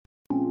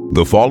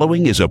The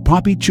following is a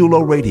Papi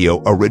Chulo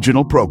Radio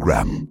original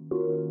program.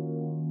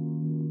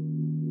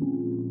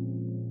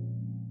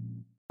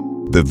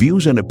 The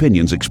views and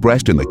opinions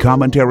expressed in the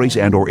commentaries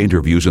and/or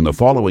interviews in the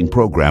following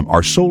program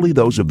are solely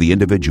those of the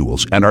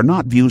individuals and are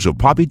not views of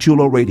Papi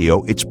Chulo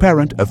Radio, its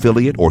parent,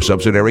 affiliate, or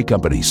subsidiary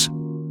companies.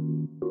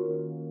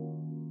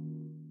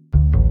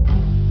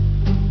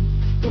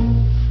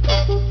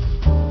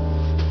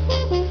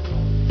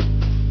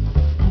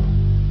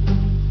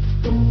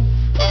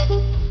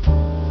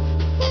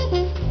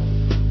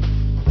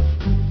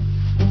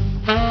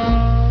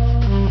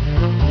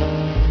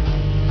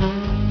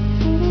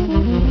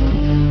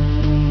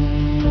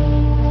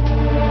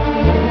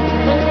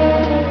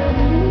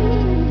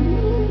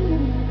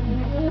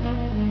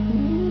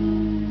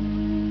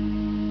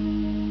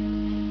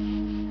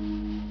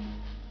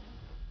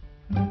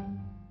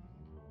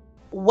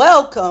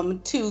 Welcome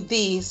to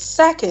the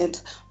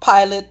second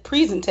pilot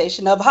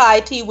presentation of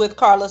High Tea with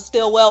Carla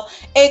Stillwell,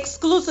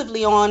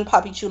 exclusively on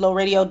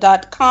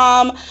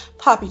PapiChuloRadio.com.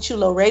 Papi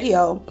Chulo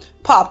Radio,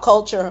 pop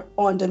culture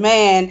on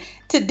demand.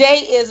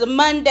 Today is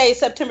Monday,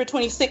 September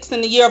 26th in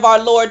the year of our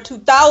Lord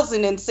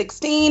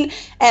 2016,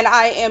 and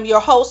I am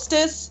your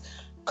hostess,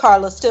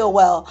 Carla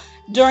Stillwell.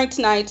 During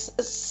tonight's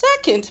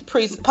second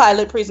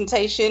pilot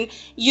presentation,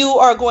 you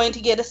are going to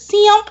get a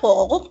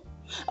sample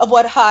of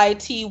what High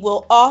Tea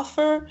will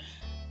offer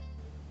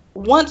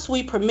once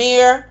we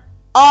premiere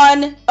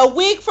on a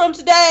week from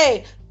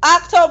today,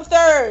 October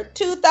 3rd,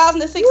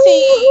 2016.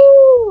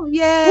 Woo-hoo!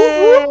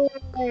 Yay!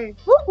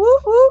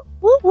 Woo-hoo!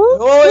 Woo-hoo!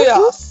 Oh,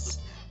 yes.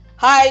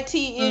 High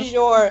Tea is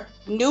your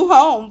new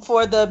home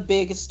for the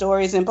biggest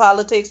stories in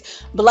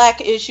politics,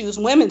 black issues,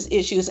 women's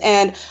issues,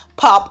 and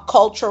pop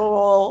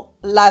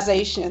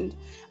culturalization.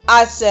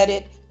 I said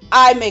it.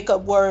 I make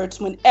up words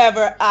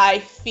whenever I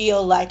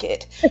feel like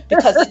it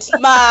because it's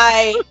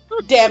my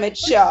damn it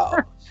show.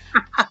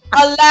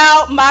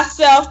 Allow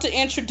myself to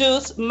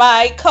introduce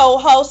my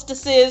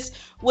co-hostesses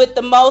with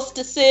the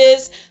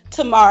mostesses,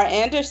 Tamara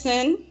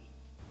Anderson.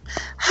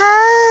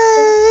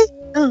 Hey!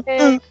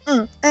 Ain't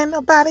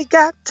nobody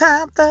got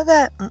time for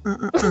that.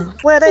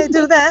 Where they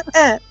do that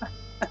at?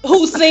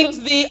 Who sings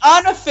the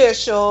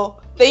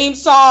unofficial theme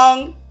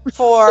song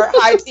for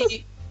High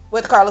Tea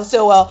with Carla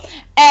Stillwell.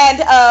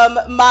 And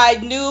my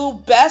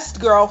new best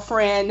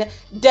girlfriend,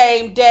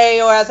 Dame Day,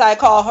 or as I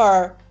call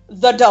her,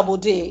 the Double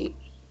D.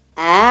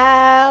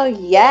 Oh,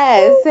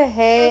 yes.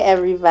 Hey,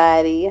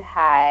 everybody.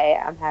 Hi,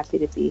 I'm happy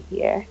to be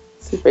here.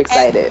 Super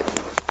excited.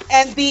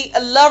 And the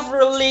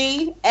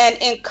lovely and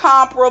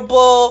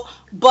incomparable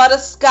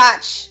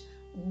butterscotch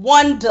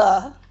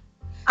wonder,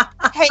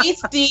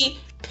 tasty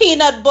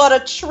peanut butter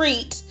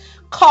treat,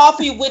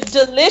 coffee with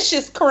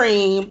delicious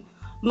cream,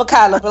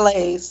 Michaela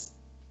Blaze.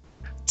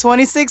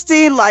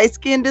 2016, light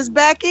skinned is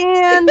back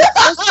in.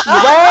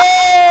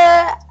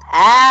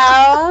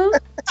 Ow.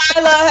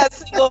 Carla has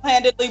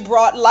single-handedly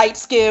brought light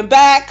skin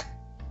back.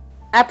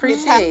 I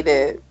appreciate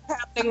it. It's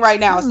happening right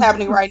now. It's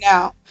happening right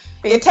now.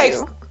 Thank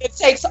you. It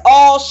takes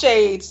all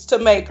shades to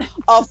make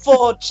a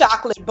full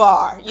chocolate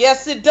bar.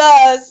 Yes, it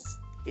does.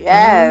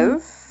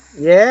 Yes.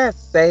 Yes,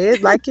 say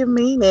it like you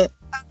mean it.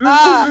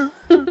 Before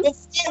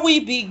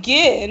we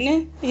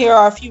begin, here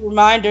are a few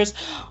reminders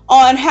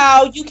on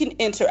how you can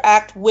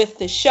interact with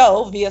the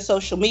show via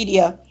social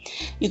media.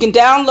 You can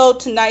download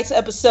tonight's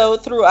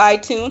episode through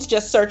iTunes.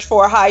 Just search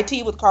for High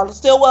Tea with Carla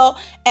Stillwell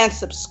and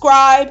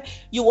subscribe.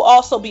 You will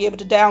also be able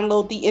to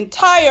download the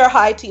entire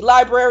High Tea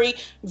library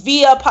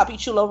via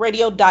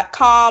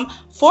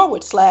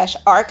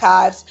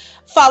PapiChuloRadio.com/archives.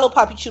 Follow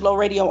Papi Chulo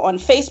Radio on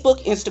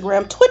Facebook,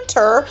 Instagram,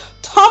 Twitter,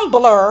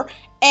 Tumblr,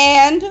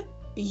 and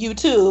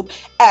YouTube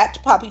at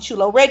Papi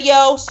Chulo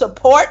Radio.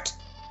 Support.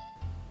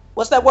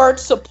 What's that word?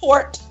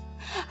 Support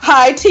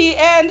High Tea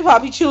and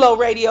Papi Chulo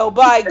Radio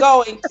by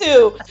going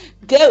to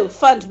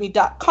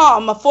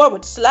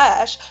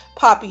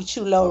GoFundMe.com/Papi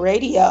Chulo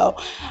Radio.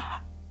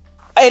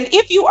 And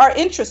if you are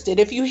interested,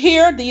 if you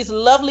hear these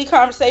lovely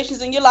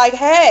conversations and you're like,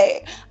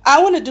 hey,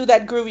 I want to do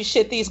that groovy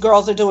shit these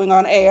girls are doing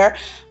on air,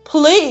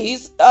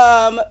 please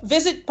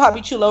visit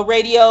Papi Chulo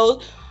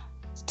Radio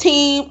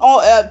team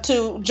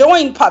to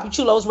join Papi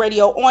Chulo's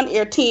radio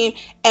on-air team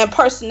and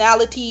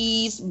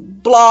personalities,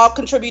 blog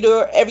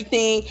contributor,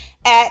 everything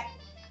at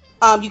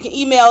you can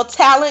email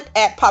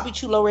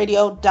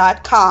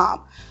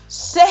talent@papichuloradio.com.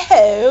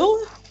 So,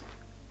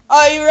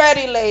 are you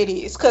ready,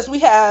 ladies? Because we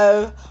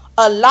have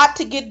a lot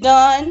to get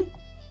done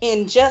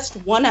in just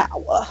 1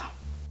 hour.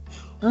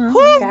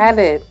 Got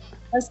it.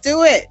 Let's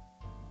do it.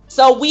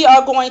 So we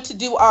are going to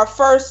do our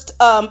first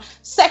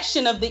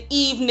section of the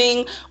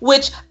evening,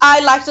 which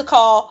I like to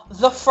call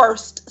the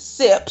first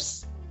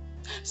sips.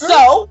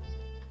 So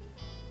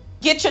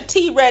get your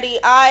tea ready.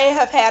 I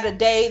have had a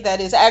day that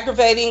is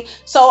aggravating,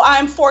 so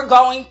I'm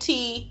foregoing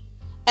tea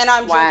and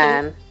I'm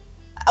wine. Drinking.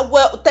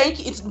 Well, thank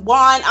you. It's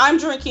wine. I'm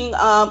drinking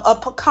a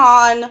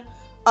pecan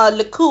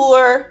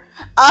liqueur.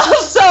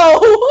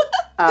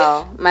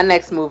 Oh, my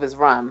next move is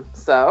rum.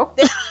 So.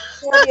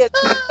 So get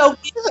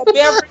your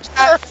beverage.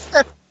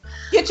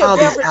 Get your all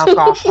beverage. these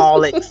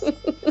alcoholics.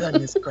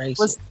 Goodness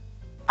gracious.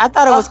 I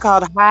thought it was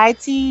called high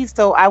tea,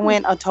 so I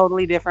went a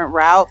totally different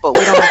route. But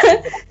we don't.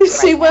 Have to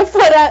She went for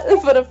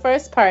the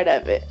first part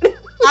of it.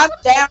 I'm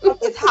down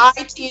with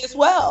high tea as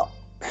well.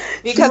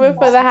 Because she went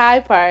for the high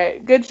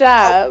part. Good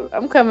job.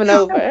 I'm coming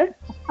over.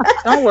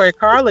 Don't worry,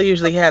 Carla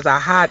usually has a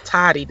hot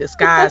toddy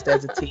disguised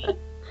as a tea.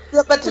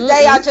 But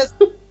today I just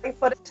went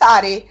for the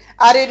toddy.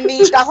 I didn't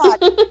need the hot.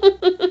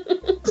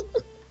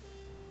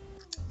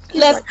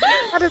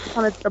 I just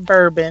wanted the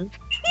bourbon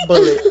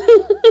bullet.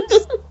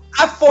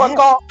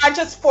 I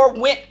just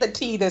forewent the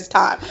tea this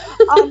time.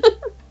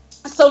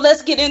 So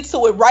let's get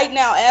into it right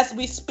now as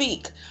we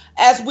speak.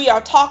 As we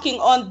are talking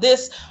on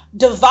this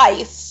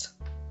device,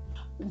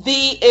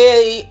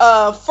 the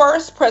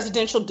first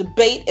presidential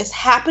debate is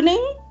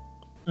happening.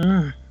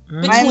 I'm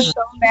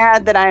so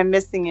mad that I'm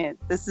missing it.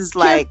 This is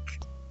like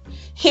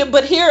here.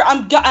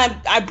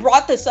 I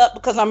brought this up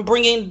because I'm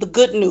bringing the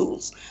good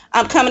news.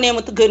 I'm coming in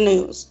with the good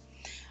news.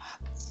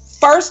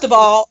 First of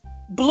all,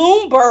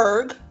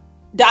 Bloomberg.com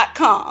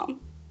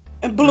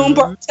and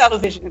Bloomberg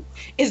Television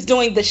is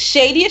doing the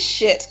shadiest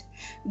shit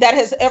that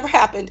has ever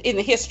happened in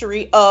the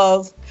history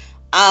of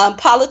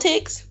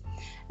politics.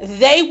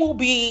 They will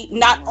be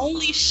not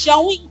only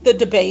showing the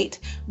debate,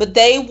 but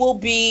they will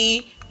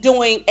be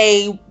doing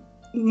a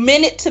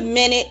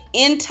minute-to-minute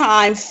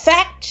in-time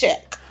fact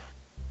check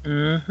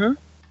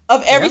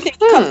of everything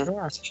that comes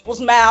out of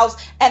people's mouths,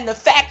 and the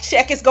fact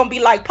check is going to be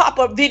like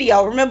pop-up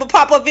video. Remember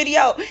pop-up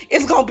video?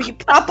 It's going to be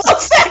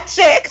pop-up fact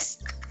checks.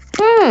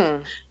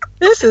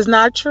 This is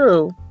not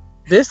true.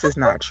 This is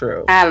not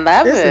true. I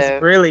love it. This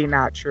is really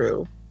not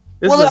true.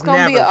 It's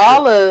gonna be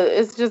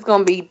it's just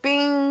gonna be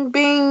bing,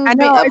 bing, I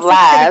know, bing of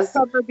lies.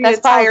 The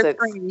entire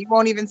screen. You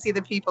won't even see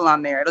the people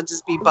on there. It'll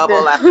just be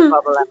bubble after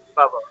bubble after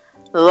bubble.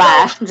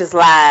 Lies, just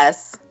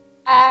lies.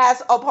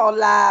 Lies upon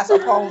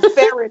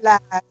fairy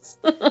lies.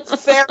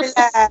 Fairy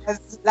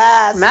lies.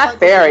 Not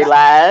fairy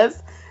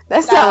lies.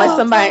 That sounds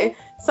like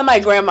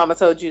somebody grandmama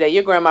told you that.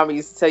 Your grandmama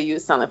used to tell you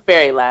it sounded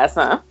fairy lies,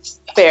 huh?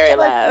 Fairy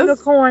lies.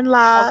 Unicorn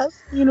lies.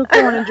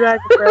 Unicorn and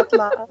dragon breath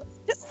lies.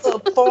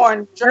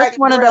 Unicorn, dragon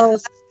one of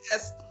those.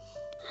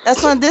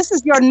 That's one. This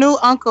is your new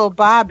Uncle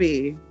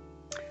Bobby.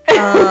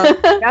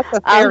 That's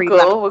a fairy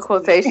uncle with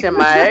quotation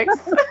marks.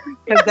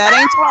 Because that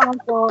ain't your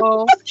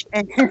uncle.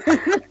 And he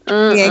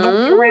ain't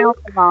gonna be around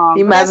for long.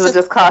 You might as well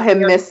just call him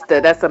Mister.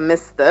 That's a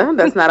Mister.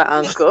 That's not an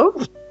uncle.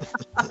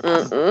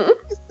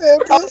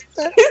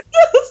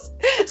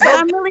 So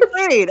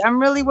I'm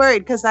really worried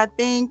because I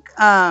think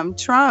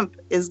Trump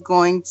is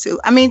going to.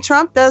 I mean,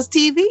 Trump does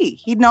TV.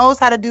 He knows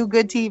how to do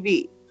good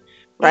TV,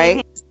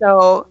 right?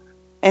 So,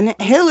 and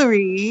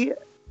Hillary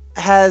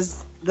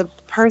has the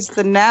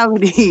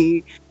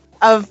personality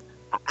of.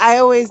 I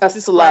always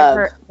describe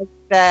her as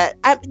that.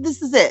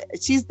 This is it.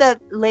 She's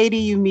that lady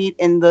you meet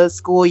in the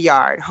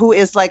schoolyard who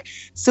is like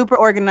super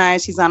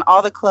organized. She's on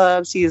all the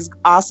clubs. She is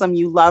awesome.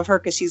 You love her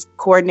because she's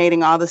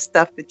coordinating all the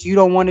stuff that you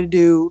don't want to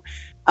do.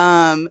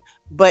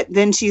 But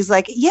then she's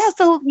like, yeah,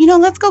 so,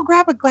 let's go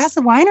grab a glass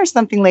of wine or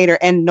something later.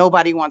 And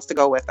nobody wants to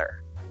go with her.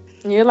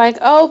 You're like,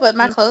 oh, but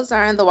my clothes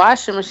are in the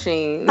washing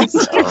machine.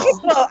 So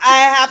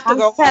I have to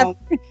go home.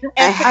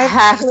 I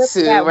have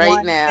to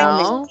right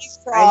now.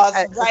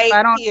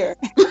 Here.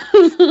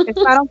 If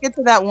I don't get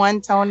to that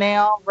one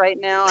toenail right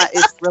now,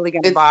 it's really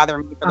going to bother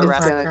me for the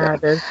rest of the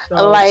day.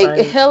 So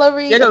funny.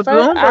 Hillary,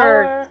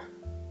 Bloomberg.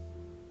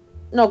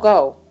 No,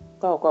 go.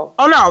 Oh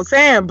no, I'm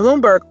saying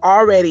Bloomberg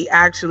already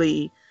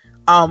actually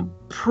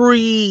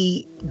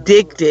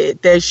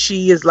predicted that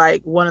she is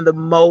like one of the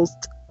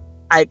most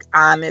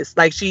honest,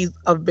 she's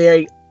a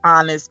very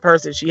honest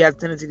person. She has a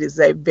tendency to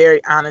say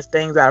very honest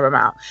things out of her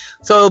mouth.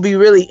 So it'll be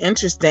really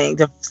interesting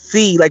to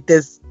see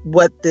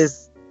what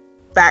this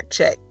fact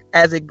check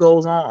as it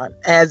goes on,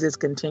 as it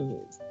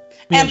continues.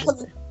 And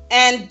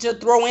to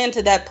throw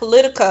into that,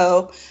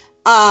 Politico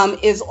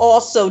is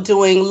also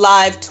doing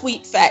live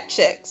tweet fact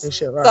checks.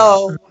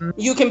 So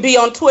you can be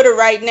on Twitter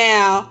right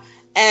now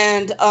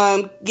and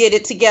get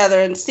it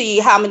together and see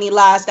how many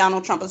lies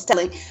Donald Trump is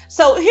telling.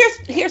 So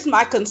here's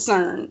my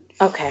concern.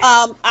 Okay.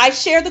 I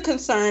share the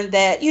concern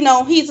that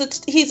he's a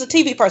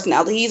TV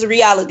personality. He's a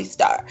reality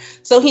star,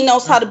 so he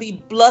knows how to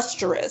be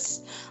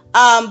blusterous.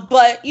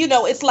 But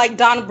it's like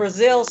Donna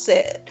Brazile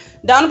said.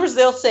 Donna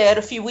Brazile said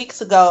a few weeks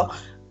ago,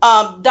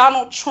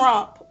 Donald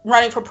Trump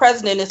running for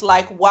president is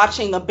like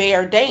watching a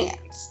bear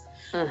dance.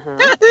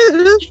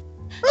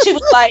 She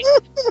was like,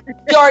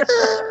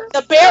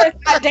 the bear is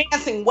not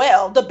dancing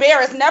well. The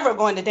bear is never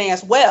going to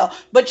dance well.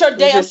 But you're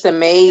just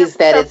amazed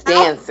that it's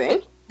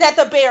dancing. That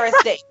the bear is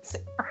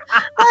dancing.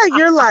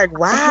 You're like,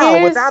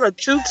 wow, without a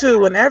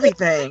tutu and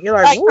everything. You're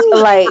like,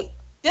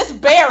 this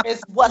bear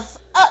is what's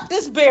up.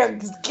 This bear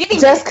is getting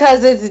just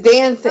because it's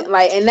dancing.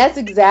 And that's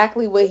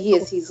exactly what he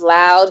is. He's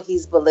loud.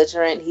 He's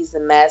belligerent. He's a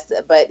mess.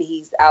 But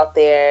he's out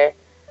there.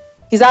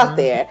 He's out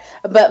there.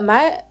 But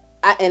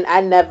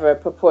I never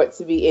purport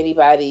to be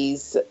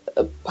anybody's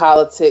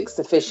politics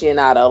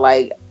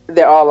aficionado.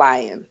 They're all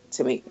lying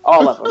to me.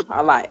 All of them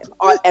are lying.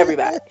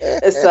 Everybody.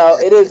 So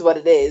it is what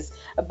it is.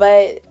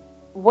 But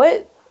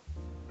what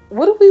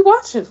are we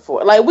watching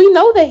for? We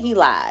know that he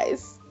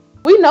lies.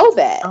 We know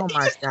that. Oh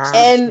my God.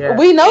 And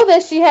we know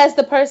that she has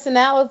the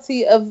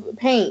personality of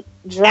paint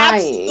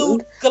drying.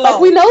 Absolute glow. Like,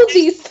 we know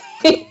these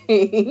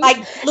things. Like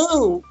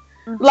glue.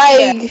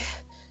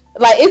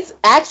 Like, it's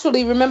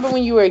actually, remember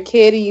when you were a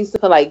kid and you used to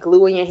put like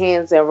glue in your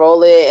hands and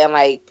roll it and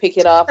like pick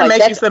it off? Like,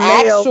 that's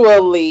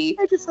actually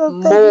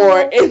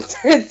more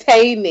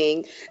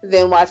entertaining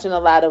than watching a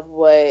lot of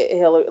what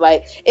Hillary,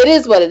 like, it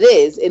is what it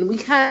is. And we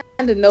kind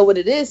of know what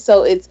it is.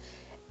 So it's,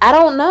 I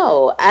don't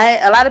know.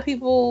 A lot of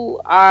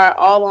people are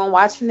all on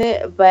watching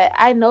it, but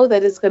I know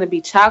that it's going to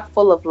be chock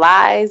full of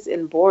lies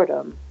and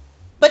boredom.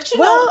 But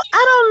I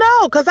don't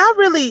know, because I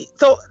really,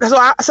 so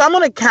I'm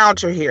going to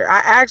counter here.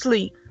 I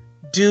actually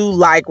do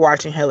like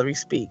watching Hillary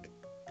speak,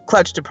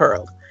 clutch to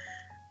pearls.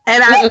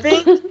 And I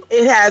think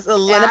it has a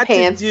lot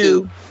to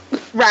do,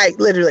 right,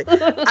 literally.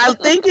 I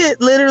think it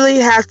literally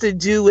has to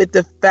do with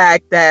the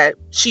fact that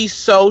she's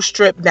so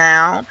stripped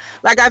down.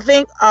 Like, I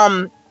think,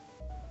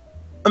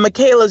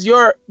 Michaela's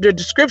your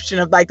description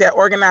of like that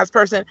organized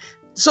person.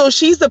 So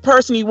she's the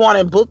person you want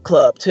in book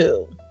club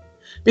too.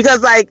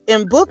 Because like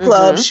in book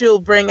club,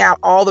 she'll bring out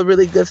all the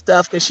really good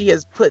stuff because she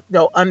has put,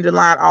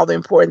 underline all the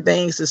important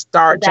things to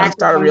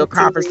jumpstart a real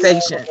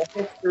conversation.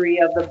 The history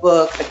of the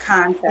book, the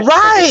context.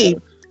 Right.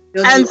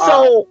 And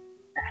so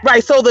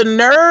the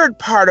nerd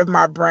part of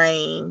my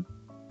brain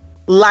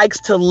likes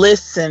to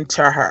listen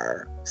to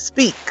her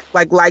speak,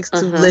 likes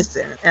to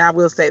listen. And I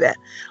will say that.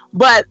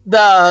 But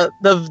the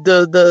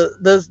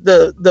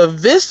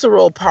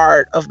visceral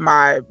part of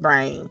my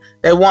brain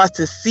that wants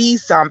to see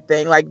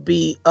something, like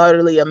be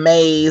utterly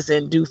amazed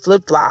and do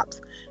flip-flops,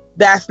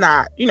 that's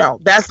not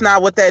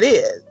what that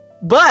is.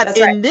 But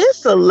in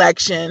this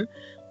election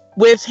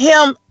with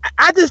him,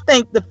 I just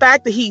think the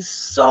fact that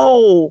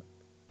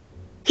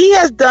he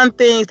has done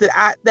things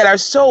that are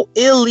so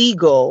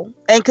illegal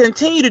and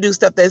continue to do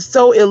stuff that's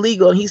so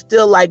illegal, and he's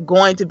still like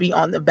going to be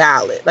on the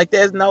ballot. Like,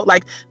 there's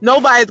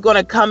nobody's going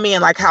to come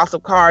in like House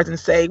of Cards and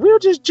say, we were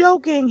just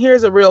joking,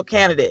 here's a real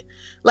candidate.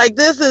 Like,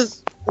 this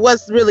is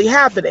what's really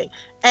happening.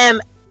 And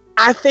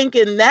I think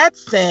in that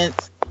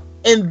sense,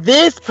 in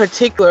this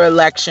particular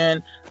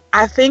election,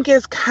 I think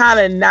it's kind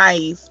of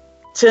nice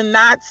to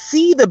not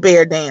see the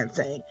bear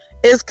dancing.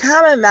 It's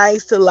kind of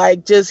nice to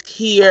like just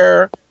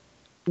hear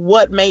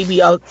what may be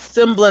a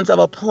semblance of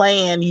a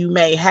plan you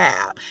may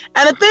have.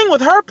 And the thing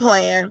with her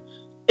plan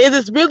is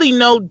it's really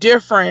no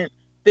different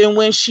than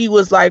when she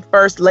was like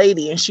first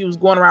lady and she was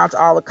going around to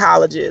all the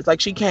colleges. Like,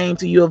 she came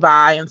to U of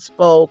I and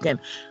spoke, and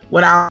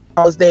when I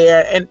was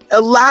there, and a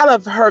lot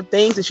of her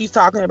things that she's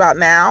talking about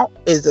now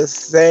is the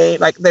same.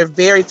 Like, they're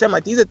very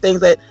similar. These are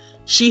things that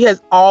she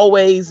has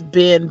always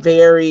been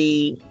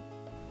very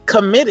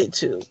committed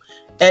to.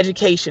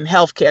 Education,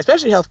 healthcare,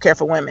 especially healthcare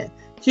for women.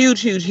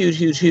 Huge.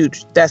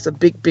 That's a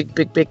big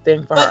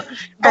thing for her.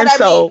 And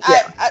so,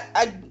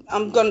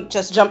 I'm going to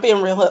just jump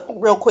in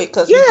real quick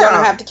because we're going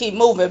to have to keep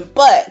moving.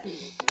 But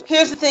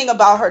here's the thing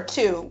about her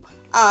too.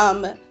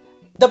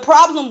 The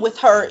problem with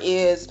her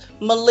is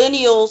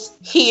millennials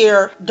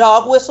hear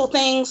dog whistle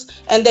things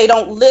and they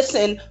don't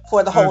listen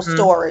for the whole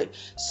story.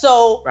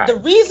 So the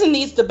reason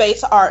these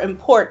debates are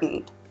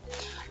important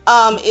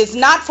is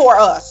not for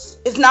us.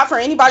 It's not for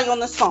anybody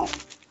on this phone.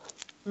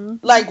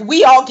 Like,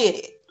 we all get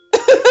it.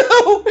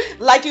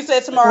 Like you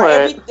said,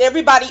 Tamara,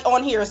 everybody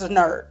on here is a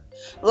nerd.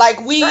 Like,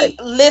 we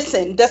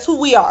listen. That's who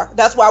we are.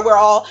 That's why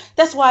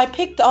I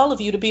picked all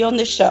of you to be on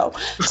this show.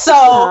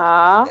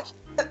 So,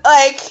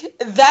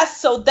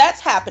 that's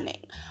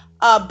happening.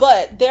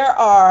 But there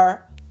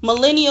are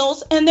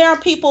millennials and there are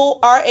people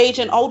our age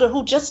and older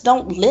who just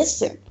don't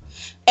listen.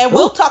 And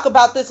we'll talk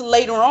about this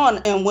later on,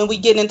 and when we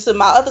get into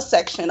my other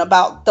section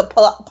about the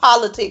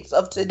politics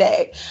of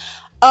today.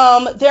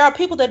 There are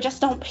people that just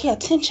don't pay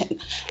attention.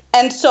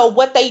 And so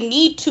what they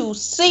need to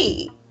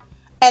see,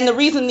 and the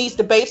reason these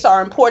debates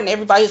are important,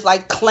 everybody's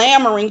like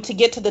clamoring to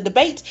get to the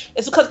debates,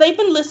 is because they've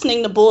been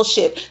listening to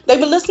bullshit. They've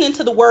been listening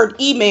to the word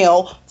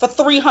email for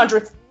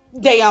 300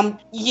 damn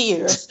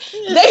years.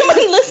 They've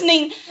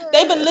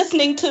been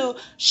listening to,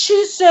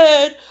 she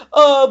said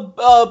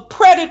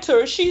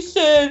predator, she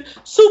said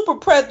super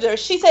predator,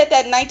 she said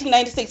that in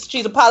 1996,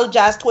 she's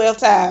apologized 12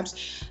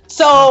 times.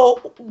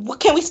 So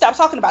can we stop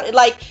talking about it?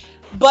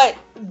 But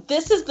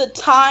this is the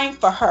time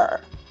for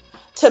her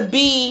to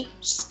be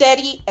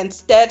steady and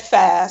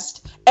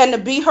steadfast and to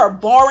be her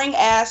boring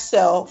ass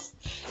self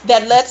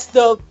that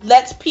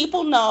lets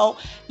people know,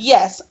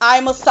 yes,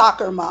 I'm a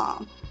soccer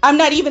mom. I'm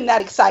not even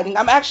that exciting.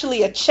 I'm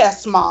actually a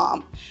chess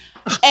mom.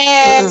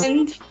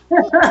 And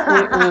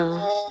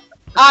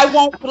I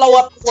won't blow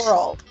up the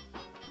world.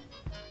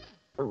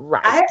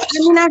 Right. I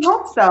mean, I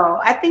hope so.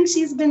 I think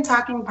she's been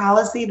talking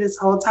policy this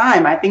whole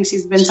time. I think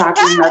she's been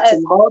talking nuts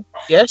and bolts.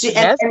 Yes, she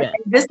has been. And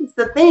this is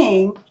the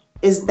thing,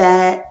 is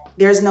that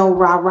there's no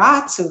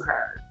rah-rah to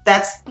her.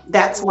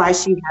 That's why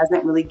she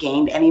hasn't really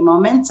gained any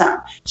momentum.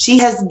 She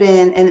has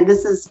been, and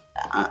this is,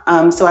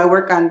 so I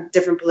work on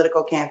different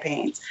political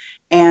campaigns,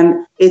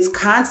 and it's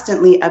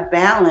constantly a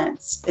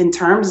balance in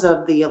terms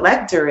of the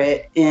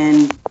electorate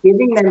in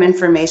giving them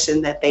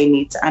information that they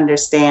need to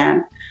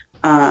understand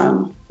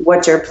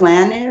what your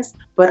plan is,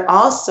 but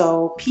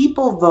also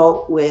people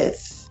vote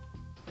with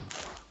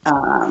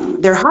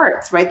their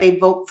hearts, right? They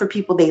vote for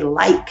people they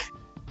like,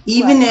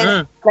 even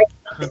if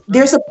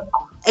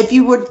if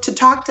you were to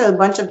talk to a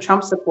bunch of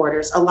Trump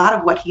supporters, a lot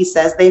of what he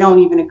says they don't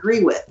even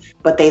agree with,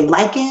 but they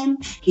like him.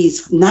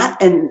 He's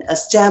not an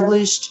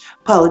established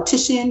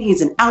politician.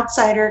 He's an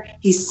outsider.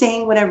 He's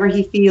saying whatever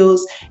he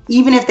feels.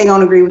 Even if they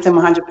don't agree with him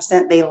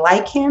 100%, they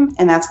like him,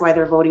 and that's why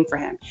they're voting for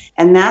him.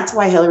 And that's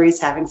why Hillary's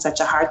having such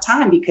a hard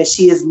time, because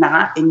she is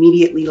not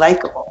immediately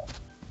likable.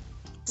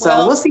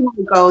 So we'll see how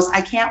it goes.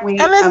 I can't wait.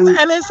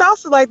 And it's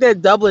also like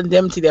that double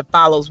indemnity that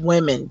follows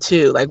women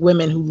too, like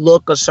women who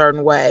look a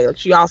certain way. Like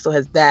she also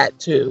has that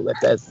too.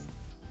 Because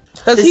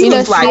he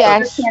was like a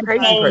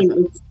crazy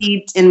person. Is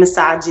steeped in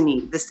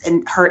misogyny.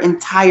 And her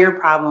entire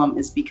problem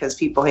is because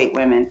people hate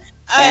women.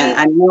 And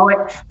I know it.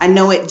 I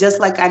know it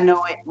just like I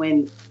know it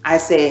when I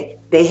say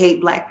they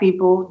hate Black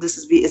people.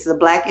 It's a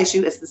Black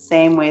issue. It's the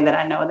same way that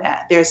I know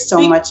that. There's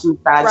so much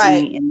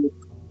misogyny in this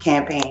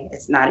campaign.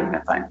 It's not even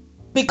funny.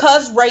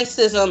 Because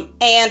racism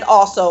and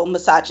also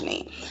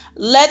misogyny.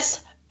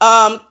 Let's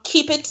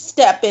keep it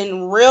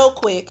stepping real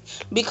quick,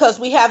 because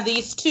we have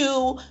these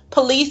 2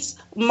 police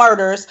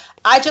murders.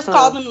 I just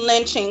call them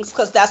lynchings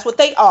because that's what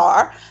they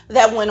are,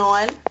 that went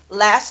on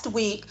last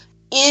week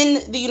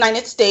in the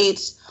United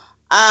States.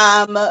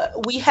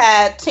 We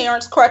had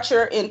Terrence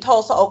Crutcher in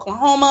Tulsa,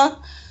 Oklahoma,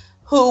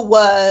 who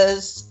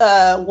was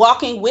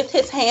walking with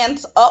his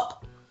hands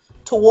up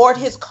toward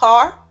his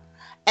car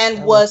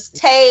and was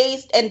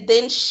tased and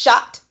then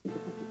shot,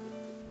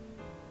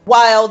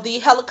 while the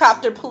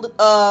helicopter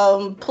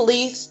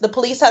police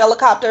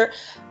helicopter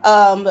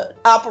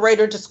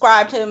operator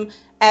described him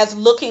as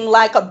looking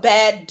like a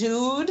bad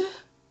dude.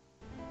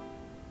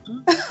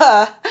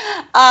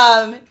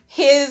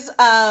 His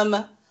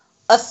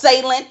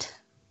assailant,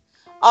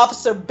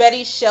 Officer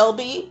Betty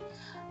Shelby,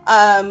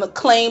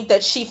 claimed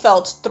that she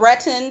felt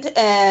threatened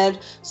and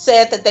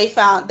said that they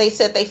found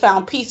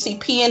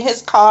PCP in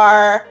his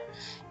car.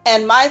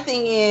 And my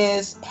thing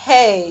is,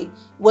 hey,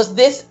 was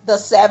this the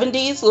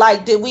 70s?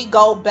 Like, did we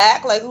go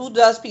back? Like, who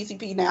does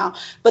PCP now?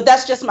 But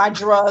that's just my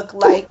drug.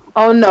 Like,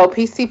 oh no,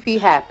 PCP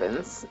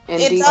happens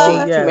in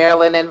DC,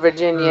 Maryland, and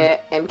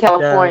Virginia, and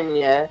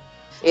California.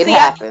 It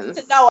happens.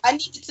 I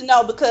needed to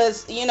know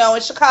because, in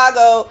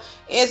Chicago,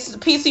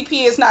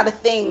 PCP is not a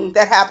thing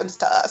that happens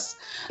to us.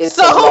 It's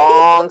a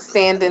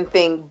long-standing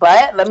thing.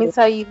 But let me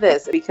tell you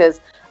this,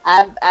 because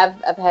I've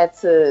had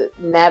to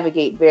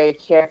navigate very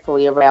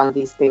carefully around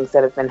these things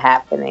that have been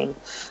happening.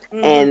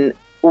 And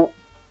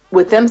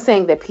with them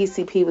saying that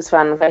PCP was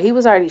found in the car, he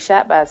was already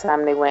shot by the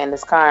time they went in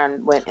his car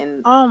and went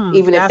in,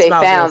 even if they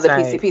found the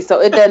PCP. So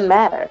it doesn't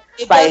matter.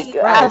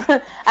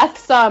 I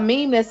saw a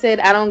meme that said,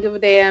 I don't give a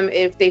damn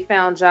if they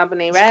found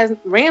JonBenet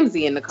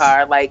Ramsey in the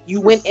car. Like, you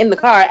went in the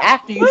car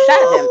after you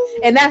shot him.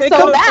 And that's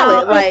so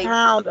valid. Like,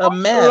 found a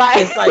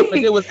mess. But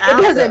it was after.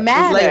 It doesn't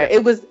matter.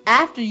 It was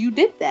after you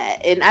did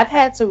that. And I've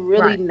had to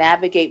really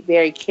navigate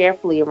very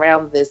carefully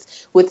around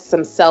this with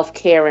some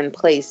self-care in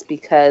place,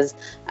 because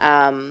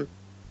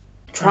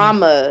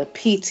trauma,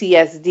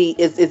 PTSD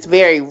it's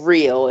very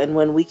real. And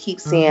when we keep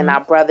seeing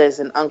our brothers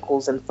and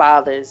uncles and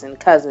fathers and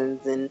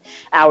cousins and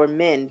our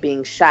men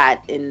being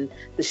shot in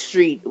the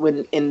street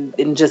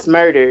and just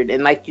murdered,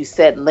 and like you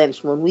said,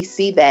 lynched, when we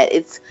see that,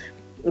 it's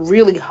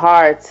really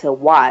hard to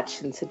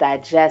watch and to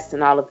digest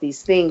and all of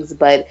these things.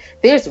 But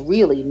there's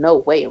really no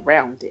way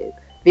around it.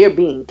 They're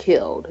being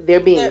killed. They're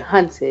being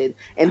hunted,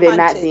 and they're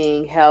not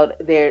being held.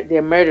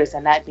 Their murders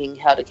are not being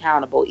held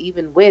accountable.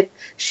 Even with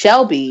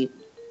Shelby,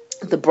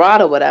 the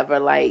broad or whatever,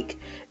 like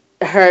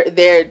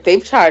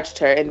they've charged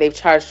her, and they've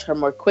charged her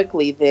more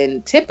quickly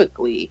than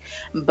typically.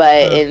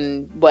 But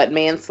in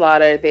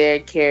manslaughter, there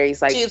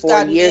carries like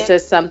 4 years or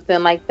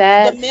something like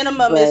that. The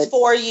minimum is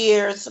 4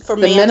 years for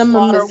manslaughter. The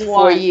minimum is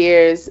 4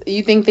 years.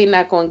 You think they're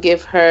not going to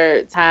give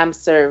her time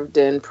served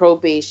and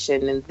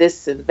probation and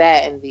this and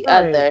that and the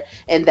other,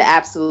 and the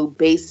absolute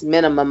base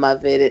minimum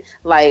of it?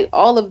 Like,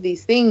 all of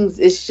these things,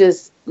 it's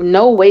just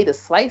no way to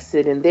slice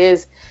it. And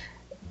there's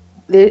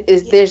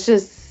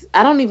just,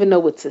 I don't even know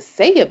what to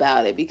say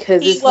about it,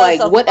 because it's like,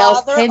 what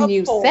else can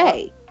you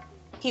say?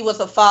 He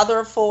was a father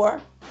of 4.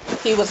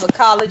 He was a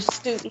college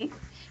student.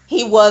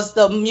 He was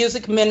the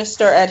music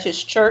minister at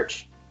his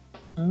church.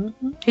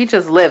 He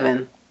just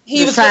living.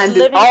 He was trying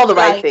to do all the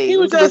right things. He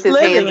was just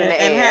living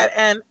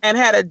and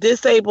had a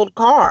disabled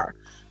car.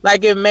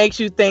 Like, it makes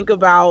you think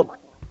about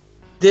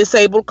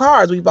disabled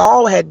cars. We've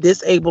all had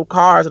disabled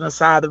cars on the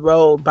side of the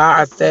road by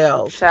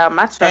ourselves. Child,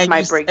 my truck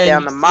might break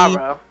down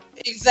tomorrow.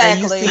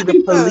 Exactly. And you see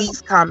the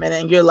police coming,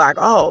 and you're like,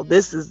 oh,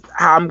 this is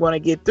how I'm going to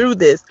get through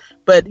this.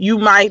 But you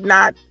might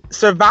not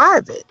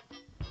survive it.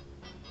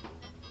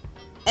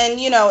 And,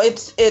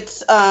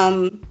 it's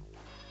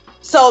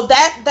so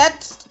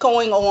that's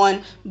going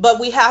on. But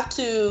we have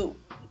to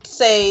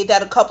say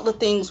that a couple of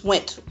things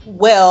went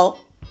well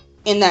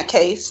in that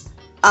case.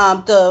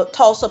 The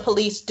Tulsa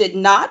police did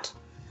not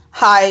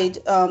hide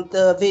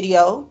the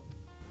video,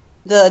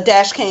 the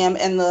dash cam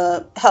and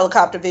the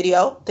helicopter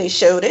video. They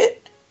showed it.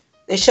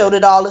 They showed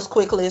it all as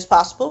quickly as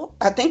possible.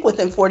 I think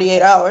within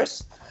 48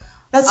 hours.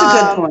 That's a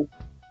good point.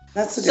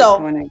 That's a good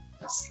point.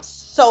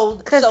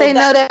 Because they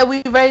know that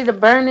we ready to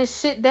burn this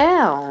shit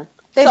down.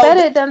 They better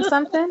have done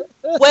something.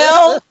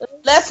 Well,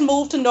 let's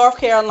move to North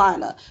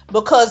Carolina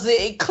because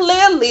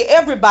clearly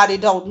everybody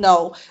don't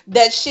know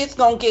that shit's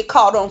gonna get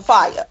caught on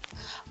fire.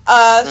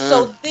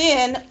 So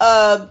then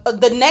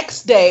the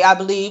next day, I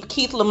believe,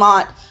 Keith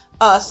Lamont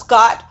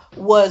Scott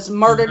was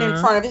murdered in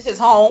front of his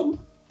home,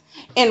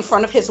 in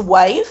front of his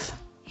wife.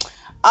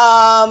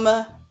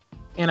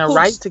 In a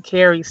right to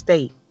carry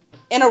state.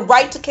 In a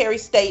right to carry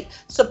state,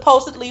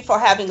 supposedly for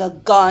having a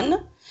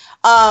gun.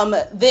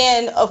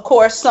 Then, of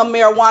course, some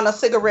marijuana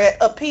cigarette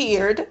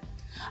appeared.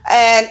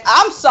 And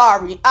I'm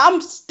sorry, I'm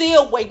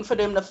still waiting for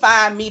them to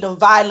find me the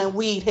violent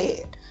weed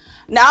head.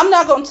 Now, I'm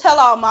not going to tell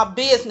all my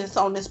business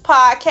on this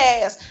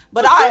podcast,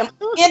 but I am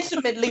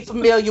intimately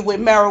familiar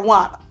with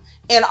marijuana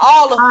and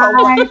all of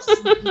her works.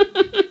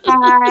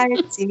 High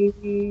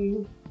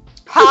tea.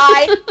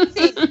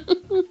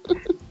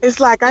 It's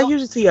like I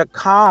usually see a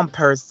calm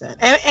person,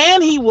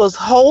 and he was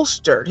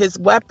holstered. His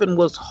weapon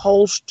was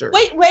holstered.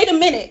 Wait a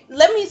minute.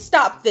 Let me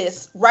stop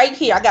this right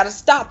here. I gotta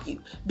stop you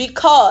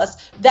because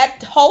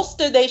that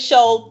holster they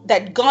showed,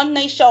 that gun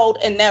they showed,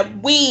 and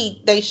that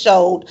weed they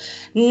showed,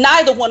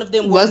 neither one of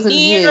them was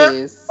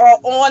near or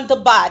on the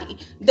body.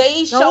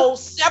 They showed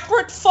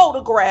separate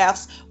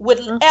photographs with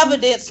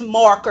evidence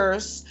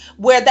markers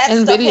where that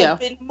stuff had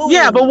been moved.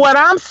 Yeah, but what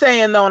I'm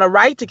saying though, in a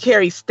right to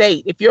carry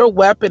state, if your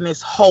weapon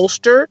is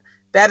holstered,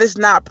 that is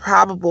not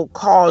probable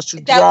cause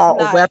to draw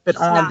a weapon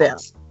on them.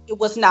 It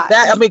was not.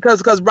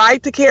 Because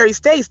right to carry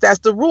states, that's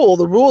the rule.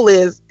 The rule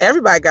is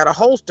everybody got a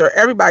holster.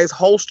 Everybody's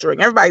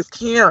holstering. Everybody's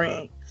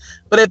carrying.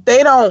 But if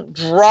they don't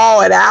draw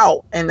it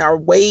out and are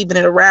waving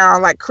it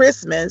around like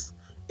Christmas,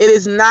 it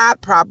is not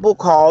probable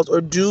cause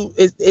or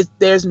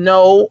there's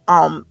no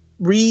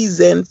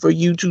reason for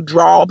you to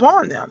draw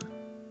upon them.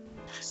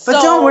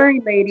 But don't worry,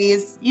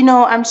 ladies.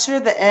 I'm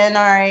sure the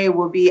NRA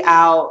will be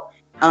out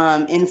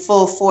in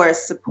full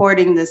force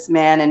supporting this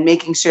man and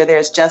making sure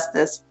there's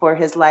justice for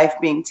his life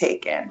being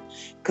taken,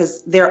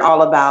 because they're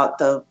all about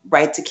the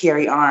right to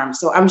carry arms.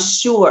 So I'm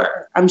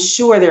sure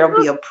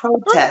there'll be a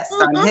protest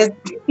on his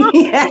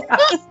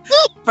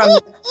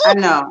I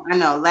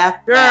know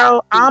laugh.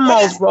 Girl, I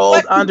almost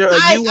rolled under a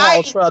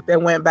U-Haul truck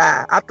that went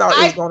by. I thought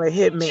it was going to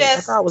hit me. I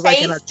thought it was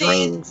like in a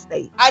dream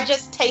state. I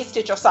just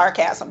tasted your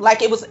sarcasm,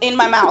 like it was in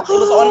my mouth. It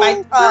was on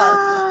my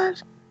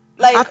tongue.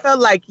 Like, I felt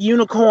like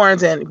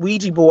unicorns and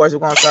Ouija boards were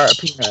going to start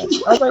appearing.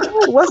 I was like,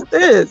 oh, what's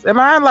this? Am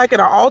I like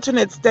in an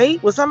alternate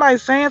state? Was somebody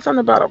saying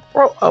something about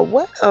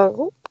what?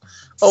 So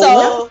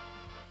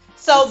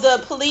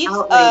the police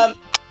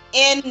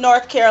in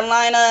North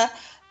Carolina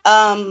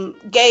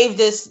gave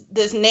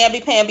this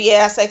namby-pamby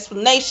ass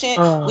explanation.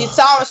 We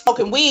saw her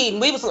smoking weed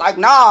and we was like,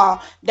 nah,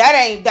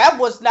 that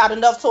was not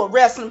enough to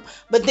arrest him.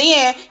 But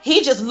then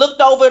he just looked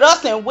over at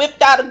us and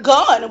whipped out a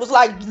gun. It was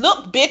like,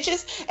 look,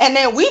 bitches. And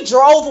then we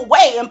drove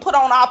away and put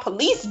on our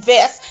police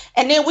vests.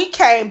 And then we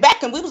came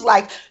back and we was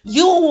like,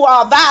 you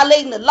are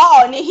violating the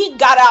law. And then he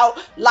got out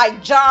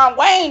like John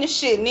Wayne and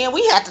shit. And then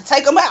we had to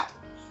take him out.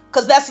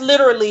 Because that's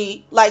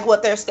literally like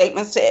what their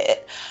statement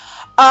said.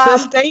 The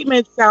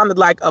statement sounded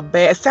like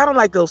sounded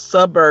like those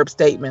suburb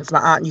statements my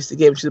aunt used to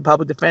give. She's a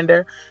public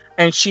defender,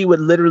 and she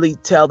would literally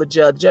tell the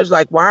judge,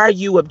 like, why are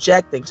you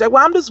objecting? She's like,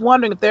 well, I'm just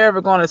wondering if they're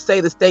ever going to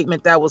say the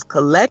statement that was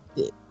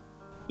collected.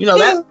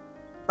 That's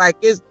like,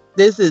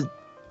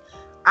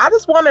 I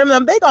just wonder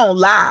if they going to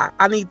lie.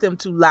 I need them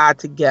to lie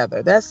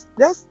together. That's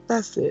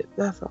it.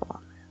 That's all.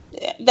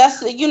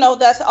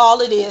 That's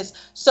all it is.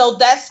 So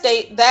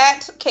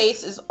that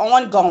case is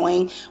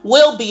ongoing,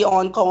 will be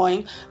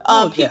ongoing.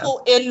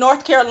 People in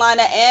North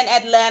Carolina and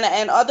Atlanta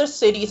and other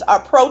cities are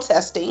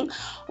protesting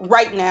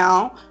right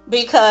now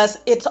because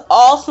it's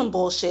all some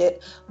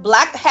bullshit.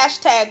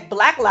 Hashtag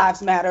Black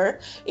Lives Matter.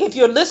 If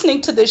you're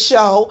listening to this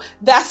show,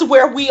 that's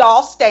where we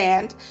all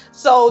stand.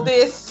 So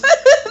this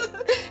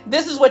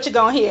is what you're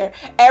gonna hear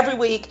every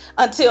week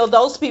until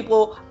those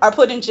people are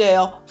put in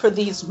jail for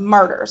these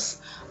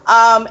murders.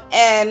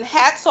 And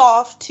hats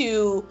off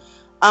to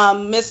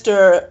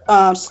Mr.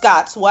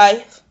 Scott's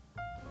wife,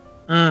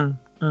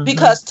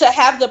 because to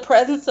have the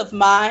presence of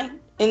mind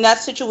in that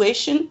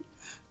situation,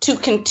 to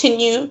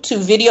continue to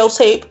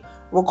videotape,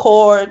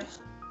 record,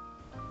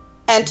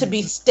 and to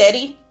be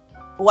steady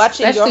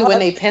watching. Especially when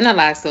they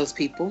penalize those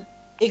people.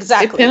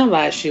 Exactly. They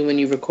penalize you when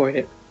you record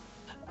it.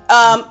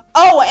 And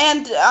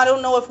I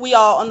don't know if we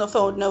all on the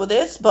phone know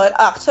this, but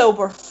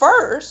October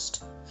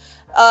 1st,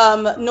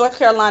 North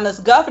Carolina's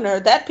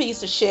governor, that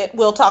piece of shit,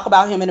 we'll talk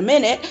about him in a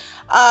minute,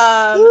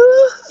 and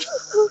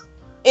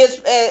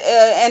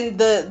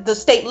the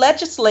state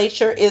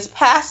legislature is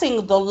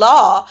passing the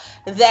law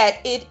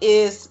that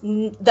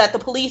the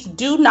police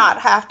do not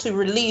have to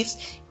release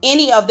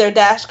any of their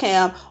dash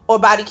cam or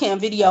body cam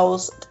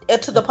videos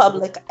to the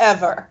public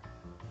ever.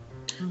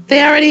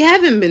 They already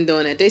haven't been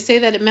doing it. They say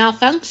that it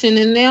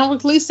malfunctioned and they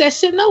don't release that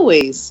shit no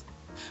ways.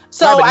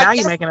 So right, but now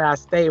you're making it a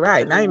state,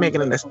 right? Now you're making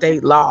it a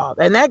state law,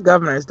 and that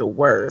governor is the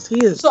worst.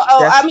 He is. So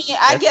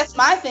I guess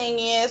my thing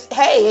is,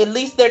 hey, at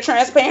least they're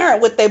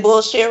transparent with their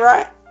bullshit,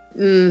 right?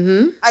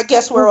 Mm-hmm. I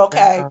guess we're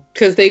okay.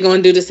 Because they're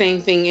going to do the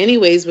same thing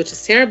anyways, which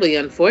is terribly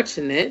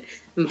unfortunate.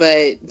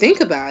 But think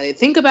about it.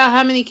 Think about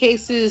how many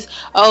cases,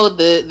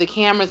 the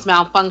cameras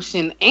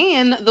malfunction,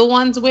 and the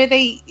ones where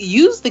they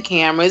use the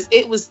cameras,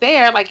 it was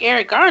there, like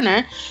Eric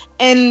Garner,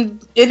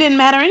 and it didn't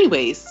matter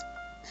anyways.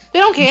 They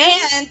don't care.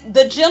 And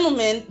the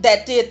gentleman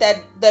that did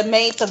that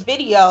made the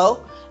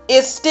video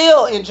is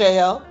still in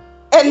jail.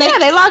 And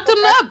they locked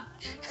him up.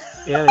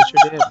 Yeah, they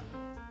sure did.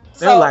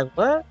 They were like,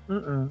 what?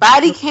 Mm-mm.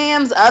 Body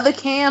cams, other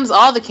cams,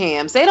 all the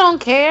cams. They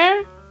don't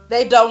care.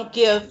 They don't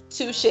give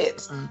two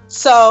shits.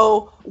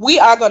 So we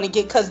are going to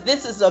get, because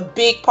this is a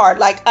big part.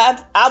 Like,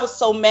 I was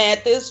so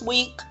mad this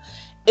week.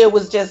 It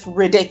was just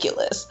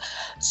ridiculous.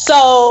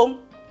 So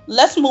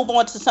let's move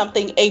on to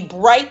something, a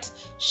bright,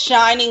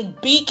 shining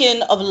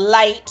beacon of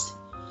light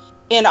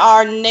in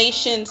our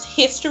nation's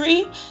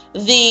history.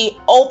 The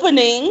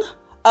opening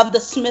of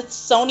the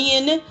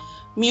Smithsonian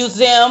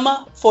Museum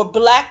for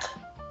Black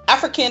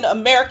African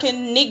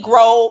American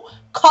Negro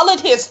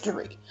Colored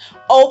History.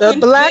 The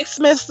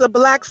Blacksmiths, the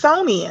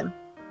Blacksonian.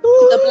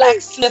 The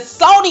Black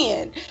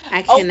Smithsonian.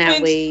 I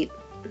cannot wait.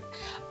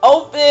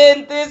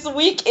 Opened this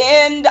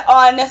weekend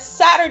on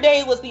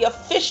Saturday was the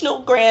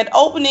official grand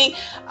opening.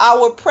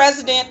 Our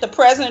the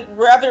president,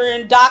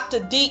 Reverend Dr.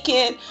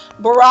 Deacon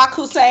Barack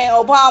Hussein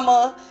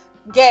Obama,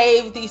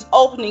 gave these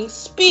opening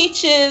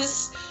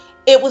speeches.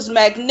 It was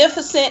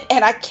magnificent,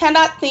 and I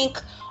cannot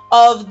think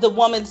of the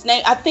woman's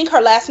name. I think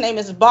her last name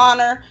is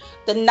Bonner,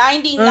 the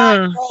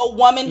 99-year-old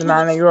woman. The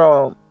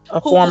 90-year-old,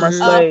 a former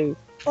slave.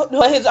 Her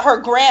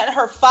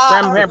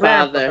father.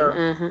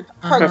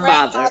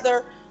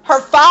 Her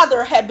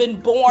father had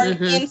been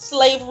born in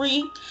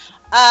slavery.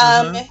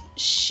 Her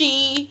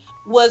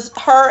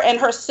and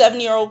her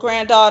 7-year-old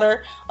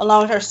granddaughter,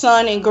 along with her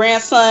son and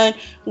grandson,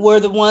 were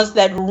the ones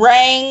that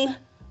rang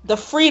the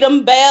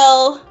freedom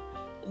bell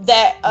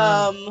that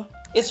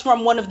is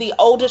from one of the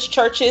oldest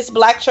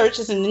black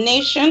churches in the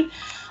nation.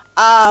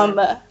 Rang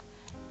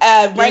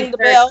the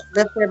bell.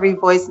 Lift every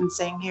voice and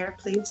sing here,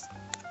 please.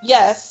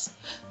 Yes.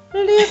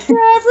 Lift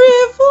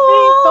every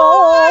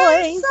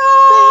voice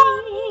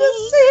and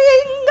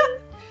sing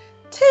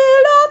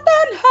till earth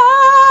and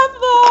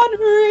heaven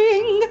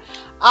ring.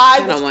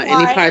 I don't want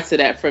any parts of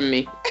that from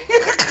me.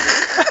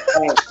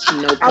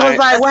 No I was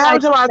like, what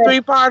happened to our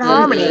 3-part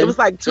harmony? It was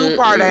like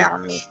 2-part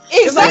harmony.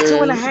 It's like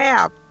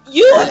 2.5.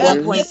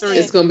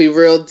 It's gonna be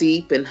real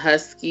deep and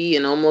husky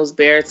and almost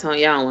baritone.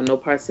 Y'all don't want no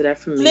parts of that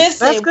from me.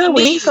 Listen, that's good.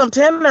 We need some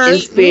tenor. In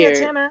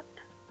spirit.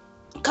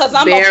 Cause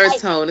I'm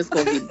baritone. It's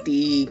gonna be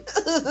deep.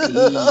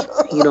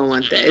 You don't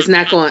want that. It's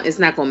not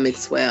gonna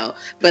mix well.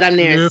 But I'm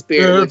there in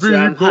spirit with you.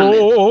 I'm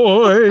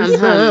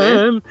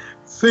humming.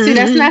 See,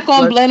 that's not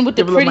gonna blend with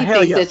the pretty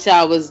things that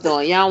y'all was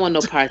doing. Y'all don't want no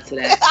parts of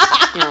that.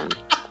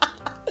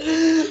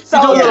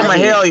 So do a little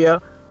Mahalia.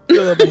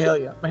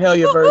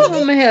 Mahalia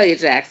version. Mahalia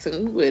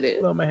Jackson with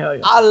it. Little Mahalia.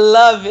 I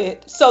love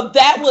it. So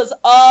that was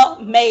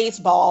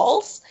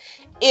Amazeballs.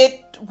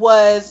 It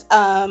was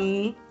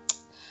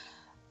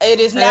it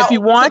is now. If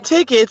you want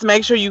tickets,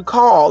 make sure you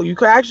call. You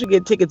could actually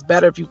get tickets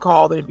better if you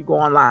call than if you go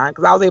online.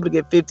 Because I was able to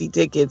get 50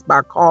 tickets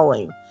by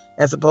calling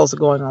as opposed to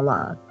going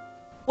online.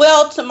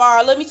 Well,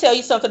 Tamara, let me tell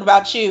you something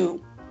about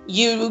you.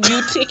 You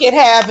ticket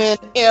having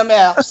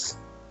MFs.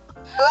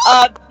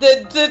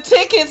 The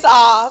tickets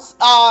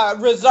are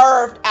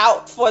reserved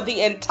out for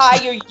the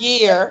entire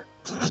year.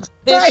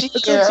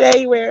 Till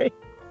January.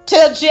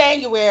 Till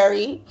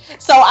January.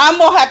 So I'm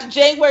gonna have to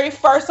January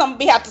 1st. I'm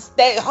gonna have to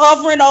stay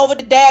hovering over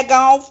the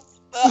daggone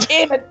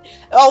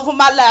over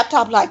my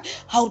laptop, like,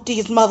 hope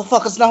these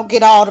motherfuckers don't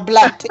get all the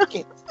black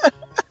tickets.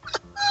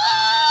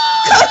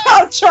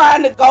 I'm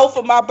trying to go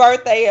for my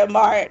birthday in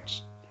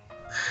March.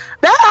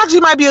 That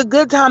actually might be a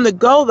good time to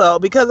go though,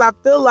 because I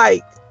feel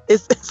like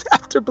it's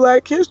after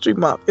Black History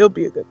Month. It'll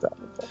be a good time.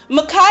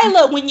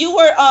 Michaela, when you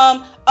were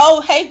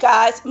hey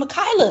guys,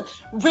 Michaela,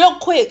 real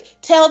quick,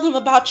 tell them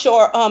about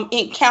your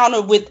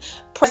encounter with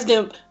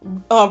President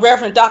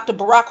Reverend Dr.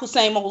 Barack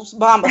Hussein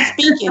Obama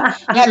speaking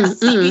at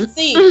the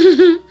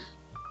CBC.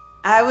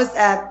 I was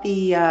at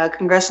the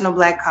Congressional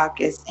Black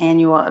Caucus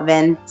annual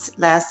event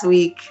last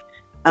week.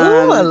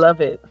 I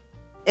love it.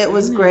 It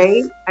was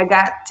great. I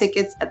got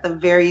tickets at the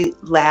very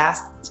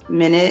last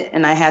minute,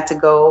 and I had to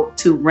go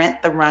to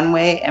Rent the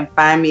Runway and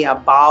find me a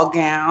ball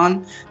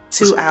gown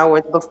 2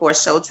 hours before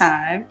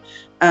showtime.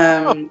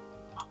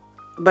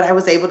 But I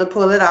was able to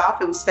pull it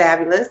off. It was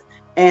fabulous.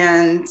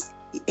 And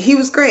he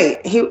was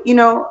great.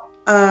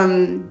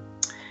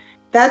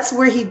 That's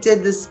where he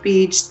did the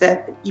speech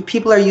that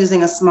people are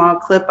using a small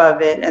clip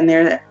of it, and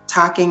they're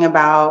talking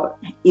about,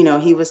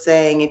 he was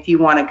saying, if you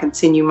want to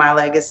continue my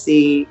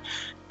legacy,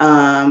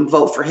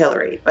 vote for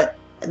Hillary. But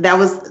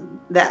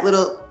that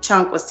little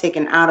chunk was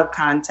taken out of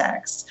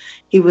context.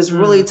 He was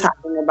really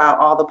talking about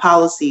all the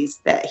policies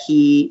that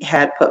he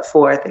had put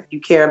forth. If you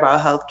care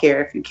about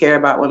healthcare, if you care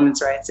about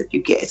women's rights,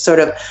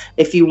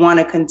 if you want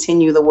to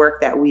continue the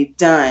work that we've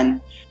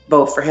done,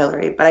 vote for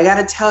Hillary. But I got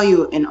to tell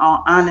you, in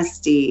all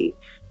honesty,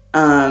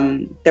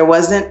 there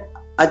wasn't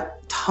a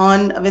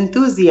ton of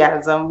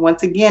enthusiasm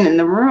once again in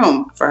the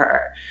room for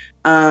her.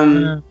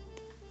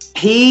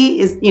 He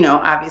is,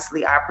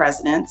 obviously our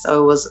president,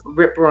 so it was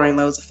rip-roaring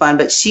loads of fun.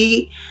 But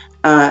she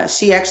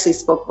actually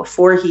spoke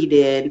before he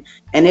did,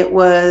 and it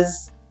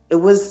was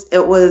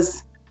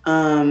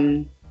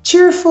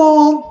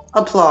cheerful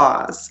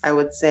applause, I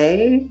would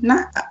say.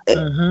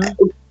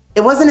 It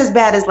wasn't as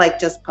bad as like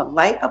just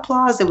polite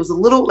applause. It was a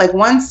little like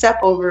one step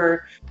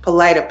over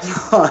polite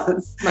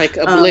applause, like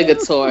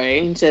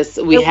obligatory.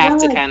 We have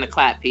to kind of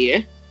clap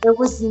here. There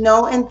was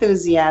no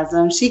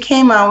enthusiasm. She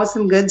came out with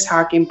some good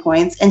talking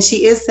points, and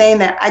she is saying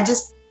that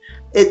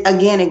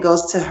it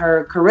goes to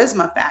her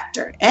charisma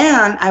factor.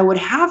 And I would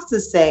have to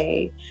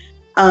say,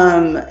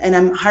 and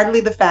I'm hardly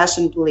the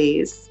fashion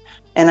police,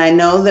 and I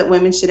know that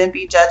women shouldn't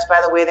be judged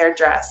by the way they're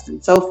dressed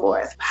and so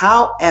forth.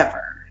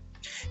 However,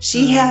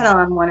 she had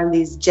on one of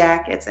these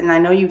jackets, and I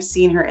know you've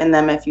seen her in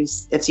them if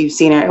you've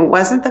seen her. It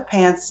wasn't the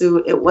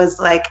pantsuit. It was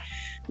like,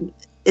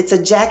 it's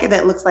a jacket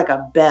that looks like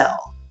a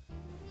bell.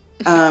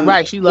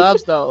 Right, she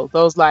loves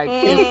those like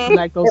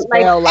like those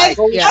bell like.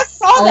 I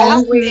saw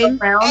that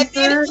around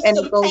her, and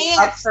it goes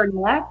up her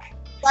neck.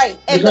 Right,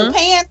 and the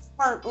pants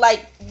weren't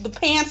like the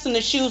pants and the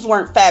shoes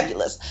weren't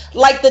fabulous.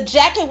 Like the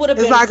jacket would have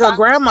been. It's like a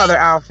grandmother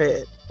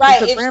outfit.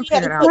 Right, it's a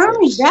grandparent outfit. Not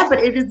only that, but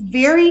it is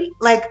very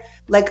like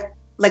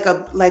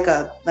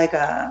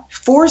a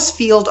force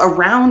field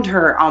around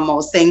her,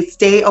 almost saying,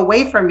 "Stay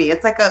away from me."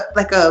 It's like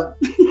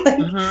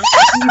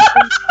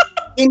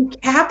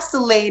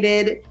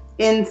encapsulated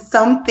in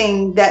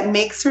something that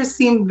makes her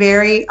seem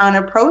very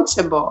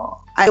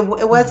unapproachable.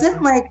 It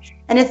wasn't like,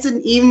 and it's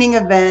an evening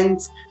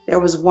event.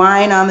 There was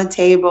wine on the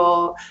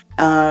table.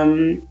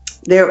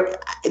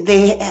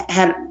 They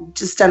had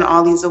just done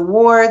all these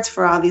awards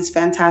for all these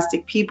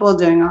fantastic people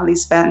doing all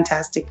these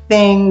fantastic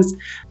things.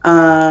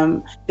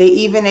 They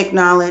even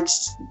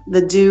acknowledged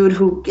the dude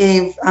who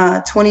gave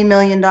 $20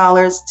 million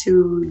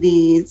to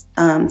the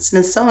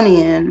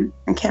Smithsonian.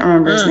 I can't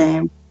remember his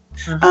name.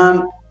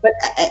 But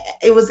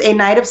it was a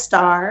night of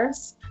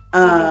stars.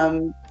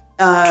 Noah,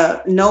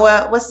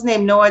 what's his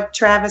name? Noah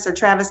Travis or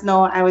Travis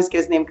Noah? I always get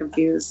his name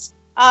confused.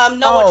 Trevor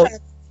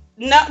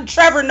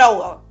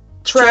Noah.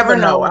 Trevor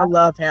Noah. I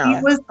love him.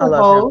 He was the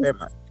host. Him very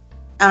much.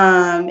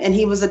 And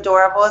he was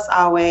adorable as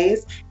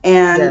always.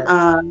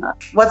 And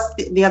what's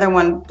the other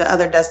one? The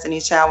other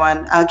Destiny's Child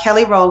one?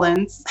 Kelly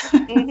Rowlands.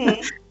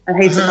 I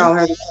hate to call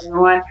her the other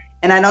one.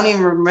 And I don't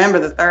even remember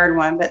the third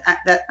one, but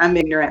I'm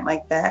ignorant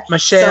like that.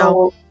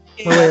 Michelle.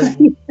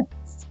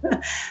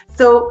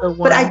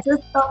 But I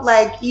just felt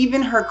like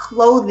even her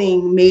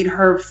clothing made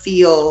her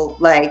feel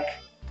like,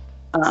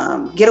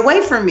 get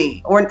away from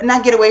me, or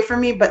not get away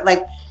from me, but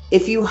like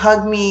if you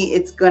hug me,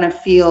 it's gonna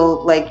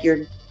feel like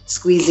you're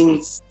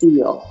squeezing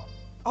steel.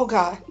 Oh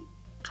God,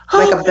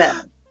 like a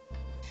bell.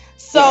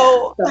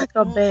 So like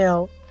a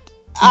bell.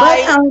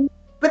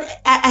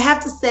 But I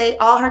have to say,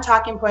 all her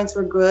talking points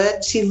were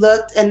good. She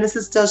looked, and this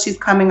is still, she's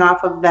coming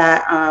off of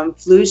that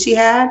flu she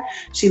had.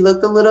 She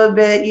looked a little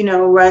bit,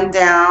 run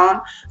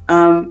down.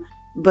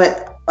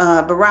 But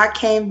Barack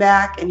came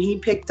back, and he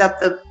picked up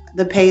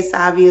the pace,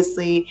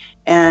 obviously.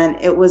 And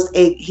it was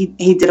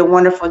he did a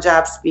wonderful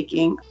job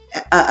speaking.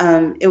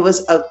 It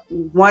was a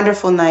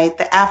wonderful night.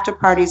 The after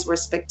parties were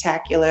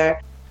spectacular.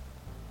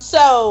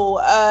 So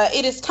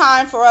it is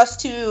time for us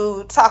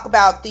to talk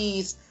about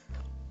these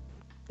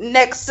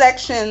next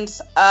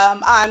sections.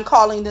 I'm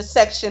calling this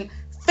section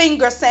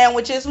finger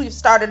sandwiches. We've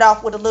started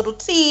off with a little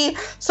tea,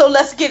 so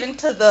let's get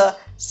into the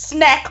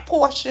snack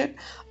portion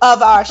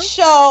of our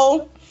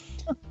show.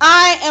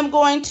 I am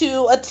going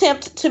to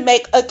attempt to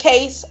make a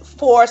case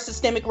for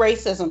systemic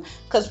racism,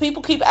 because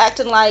people keep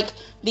acting like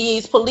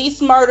these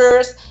police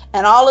murders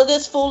and all of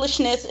this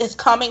foolishness is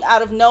coming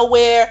out of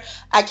nowhere.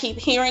 I keep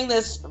hearing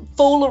this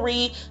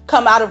foolery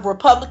come out of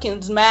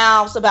Republicans'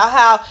 mouths about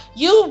how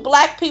you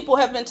black people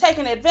have been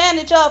taken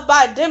advantage of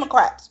by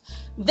Democrats.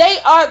 They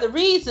are the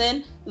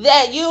reason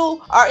that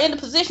you are in the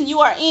position you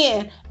are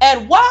in,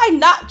 and why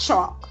not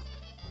Trump?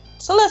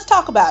 So let's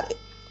talk about it.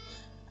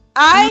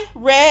 I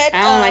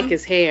don't like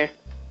his hair.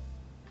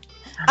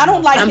 I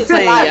don't like his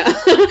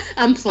life.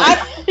 I'm playing.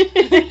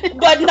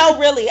 But no,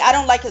 really, I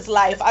don't like his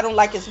life. I don't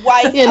like his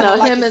wife. Him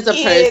like as a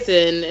kids.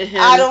 person.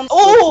 I don't.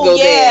 Oh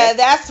yeah,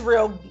 that's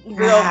real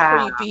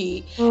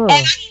creepy. And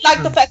I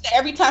like the fact that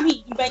every time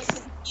he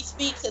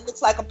speaks, it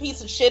looks like a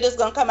piece of shit is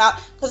gonna come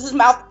out, because his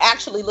mouth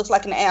actually looks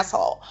like an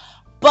asshole.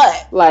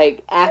 But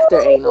like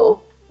after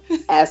anal,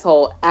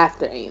 asshole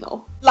after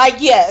anal. Like,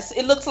 yes,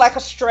 it looks like a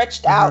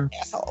stretched out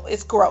asshole.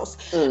 It's gross.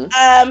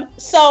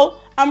 So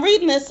I'm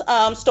reading this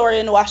story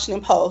in the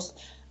Washington Post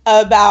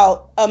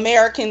about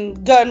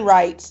American gun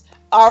rights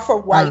are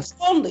for whites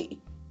only.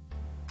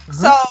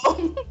 So,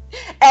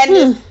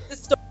 and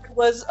this story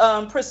was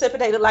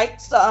precipitated, like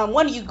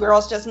one of you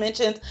girls just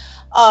mentioned,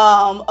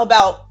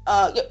 about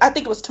I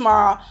think it was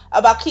tomorrow,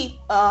 about Keith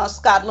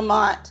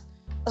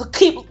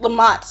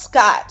Lamont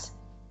Scott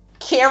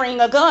carrying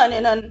a gun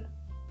in an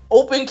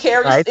open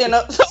carry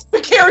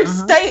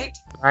state,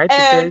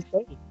 and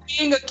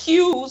being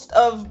accused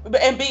of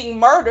and being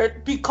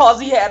murdered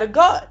because he had a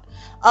gun.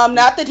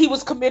 Not that he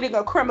was committing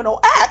a criminal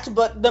act,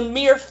 but the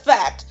mere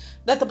fact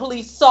that the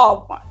police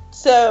saw one.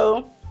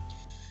 So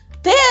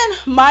then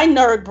my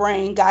nerd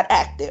brain got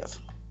active.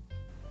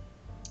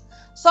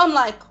 So I'm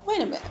like,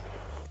 wait a minute.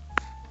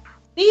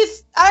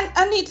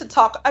 I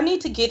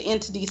need to get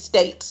into these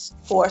states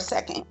for a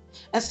second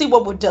and see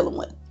what we're dealing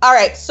with. All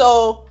right,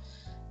 so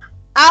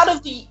out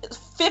of the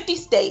 50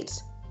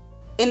 states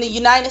in the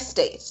United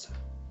States,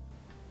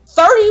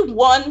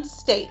 31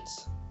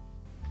 states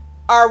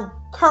are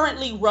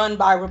currently run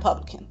by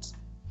Republicans,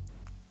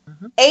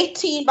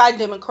 18 by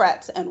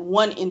Democrats, and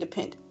 1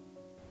 independent,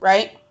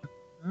 right?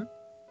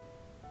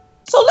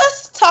 So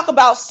let's talk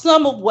about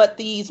some of what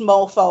these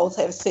mofos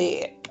have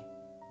said.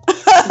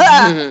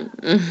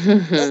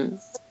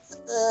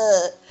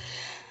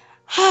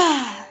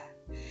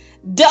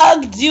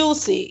 Doug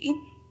Ducey.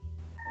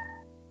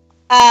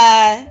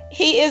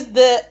 He is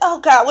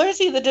where is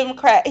he? The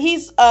Democrat.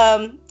 He's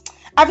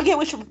I forget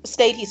which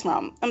state he's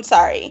from. I'm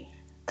sorry,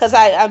 because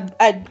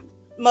I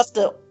must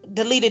have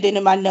deleted it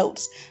in my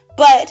notes.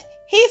 But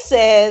he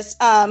says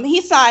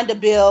he signed a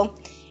bill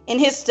in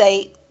his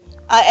state,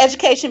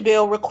 education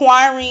bill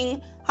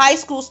requiring high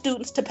school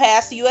students to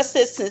pass the U.S.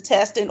 citizen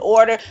test in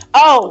order.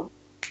 Oh,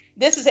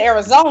 this is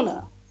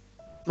Arizona.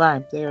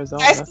 Right,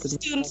 Arizona. High school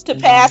students to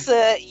pass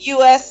a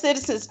U.S.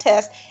 citizens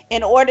test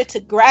in order to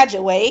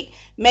graduate,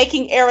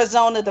 making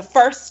Arizona the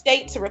first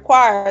state to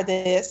require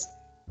this.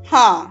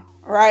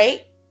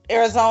 Right?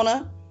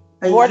 Arizona,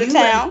 border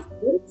town.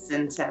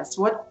 Citizen test.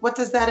 What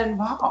does that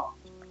involve?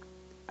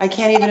 I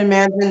can't even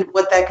imagine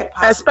what that could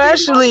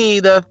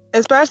possibly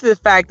especially the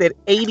fact that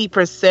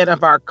 80%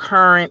 of our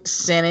current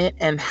Senate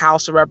and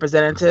House of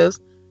Representatives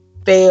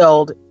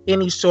failed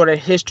any sort of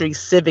history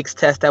civics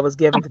test that was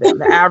given to them.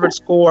 The average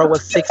score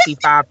was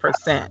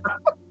 65%.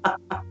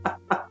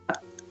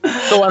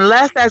 So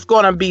unless that's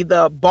going to be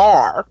the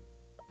bar,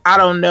 I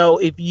don't know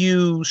if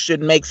you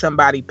should make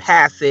somebody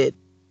pass it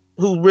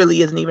who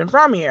really isn't even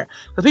from here.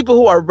 Because people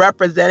who are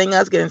representing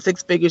us, getting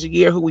 6 figures a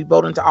year, who we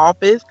vote into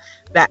office,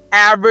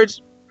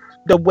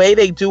 the way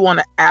they do on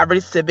the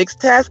average civics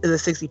test is a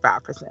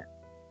 65%.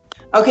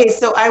 Okay,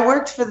 so I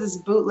worked for this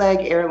bootleg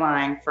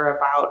airline for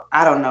about,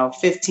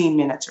 15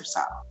 minutes or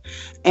so.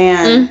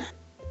 And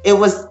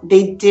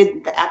they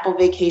did the Apple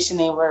Vacation.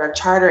 They were a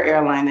charter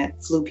airline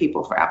that flew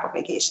people for Apple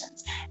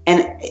Vacations.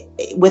 And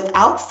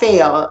without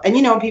fail, and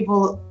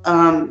people,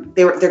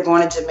 they're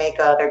going to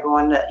Jamaica, they're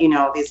going to,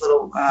 these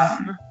little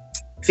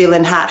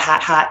feeling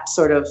hot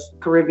sort of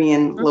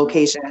Caribbean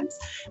locations.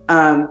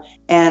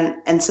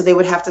 And so they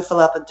would have to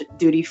fill out the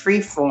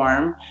duty-free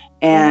form.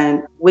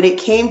 And when it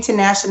came to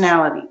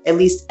nationality, at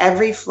least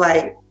every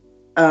flight,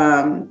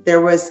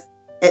 there was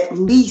at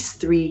least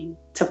 3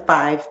 to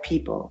 5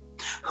 people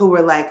who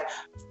were like,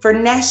 for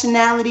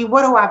nationality,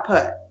 what do I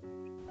put?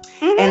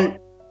 And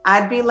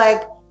I'd be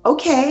like,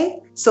 okay,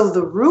 so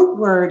the root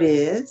word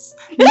is...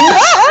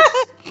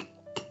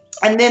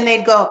 And then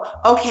they'd go,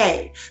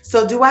 okay,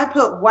 so do I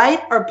put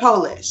white or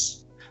Polish?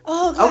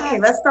 Oh, God. Okay,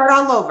 let's start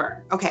all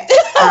over. Okay.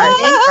 All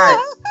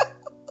right.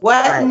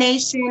 What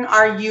nation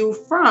are you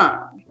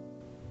from?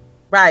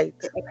 Right.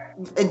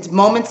 It's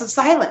moments of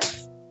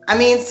silence. I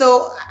mean,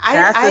 so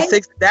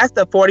that's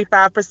the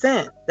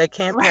 45% that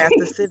can't pass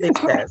the civics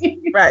test.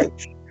 Right.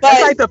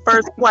 That's like the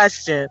first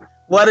question.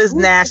 What is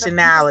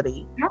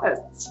nationality?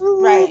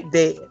 Right.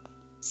 Dead.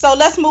 So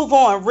let's move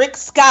on. Rick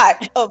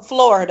Scott of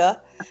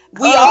Florida.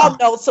 We all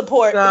know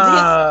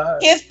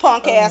his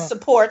punk ass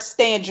supports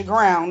stand your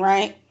ground,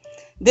 right?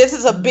 This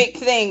is a big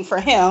thing for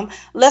him.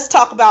 Let's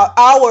talk about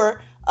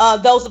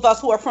those of us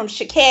who are from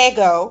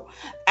Chicago,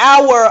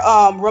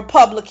 our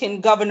Republican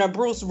Governor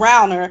Bruce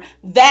Rauner,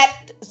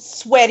 that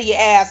sweaty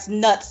ass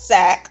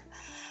nutsack,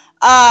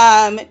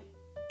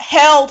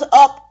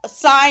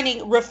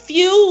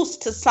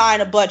 refused to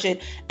sign a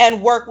budget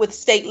and work with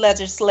state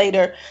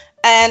legislator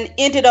and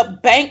ended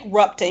up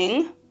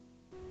bankrupting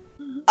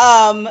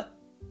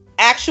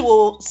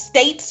actual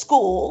state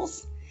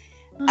schools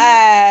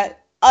and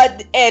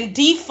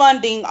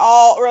defunding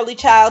all early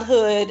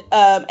childhood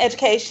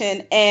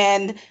education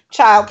and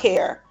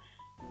childcare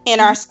in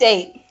our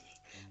state.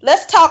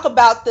 Let's talk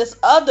about this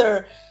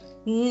other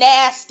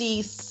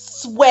nasty,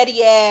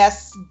 sweaty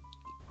ass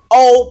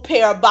old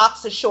pair of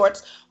boxer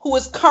shorts who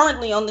is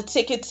currently on the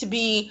ticket to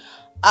be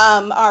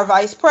our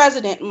vice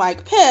president,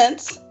 Mike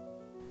Pence,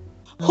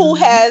 who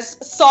has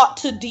sought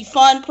to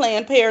defund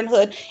Planned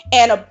Parenthood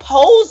and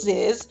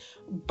opposes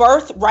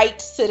birthright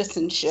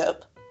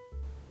citizenship.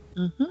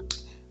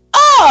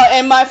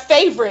 And my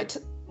favorite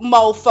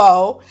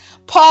mofo,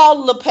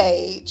 Paul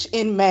LePage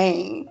in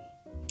Maine.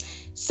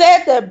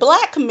 said that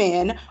black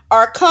men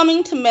are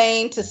coming to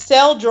Maine to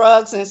sell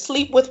drugs and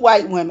sleep with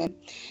white women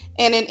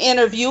in an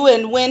interview.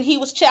 And when he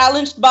was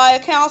challenged by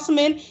a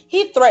councilman,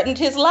 he threatened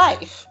his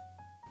life.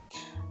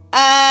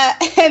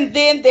 And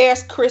then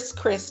there's Chris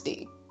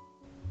Christie.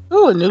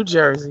 Oh, New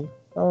Jersey.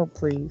 Oh,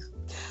 please.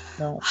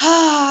 No.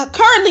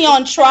 Currently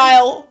on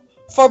trial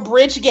for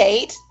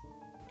Bridgegate.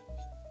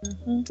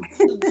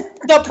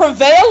 The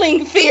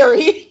prevailing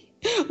theory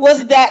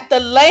was that the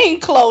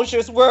lane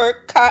closures were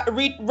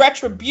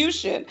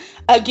retribution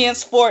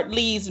against Fort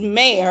Lee's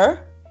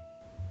mayor.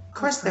 Of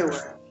course they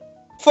were.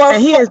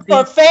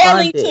 For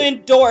failing to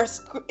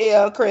endorse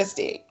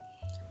Christie.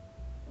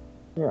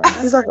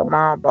 Yeah, he's like a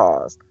mob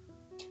boss.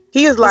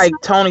 He is like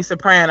Tony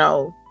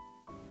Soprano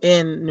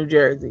in New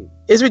Jersey.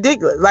 It's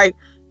ridiculous. Like,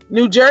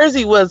 New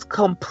Jersey was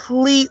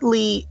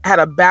completely had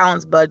a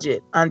balanced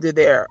budget under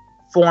their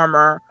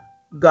former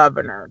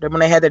governor, when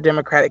they had their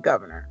Democratic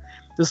governor.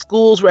 The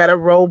schools were at a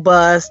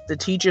robust. The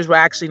teachers were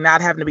actually not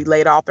having to be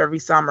laid off every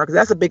summer, because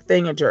that's a big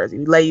thing in Jersey.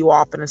 We lay you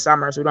off in the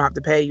summer, so we don't have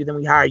to pay you. Then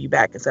we hire you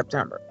back in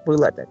September. We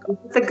let that go.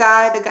 The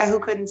guy who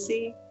couldn't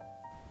see.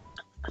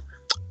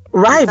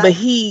 Right, but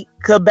he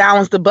could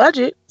balance the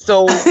budget.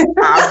 So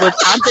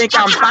I think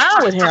I'm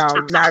fine with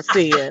him not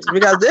seeing,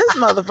 because this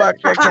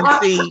motherfucker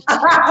can see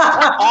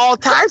all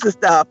types of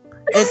stuff,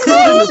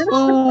 including the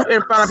food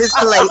in front of his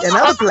plate and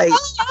other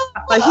plates.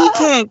 But he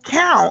can't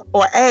count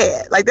or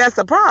add. Like, that's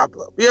the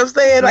problem. You know what I'm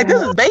saying? Like,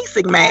 this is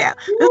basic math.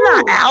 This is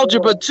not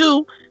algebra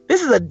 2.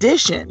 This is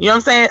addition. You know what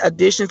I'm saying?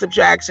 Addition,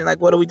 subtraction.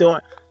 Like, what are we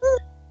doing?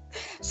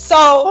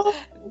 So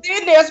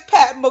then there's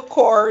Pat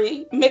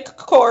McCrory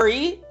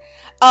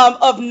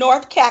of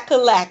North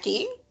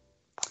Kakalaki,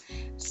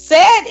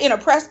 said in a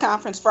press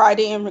conference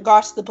Friday in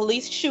regards to the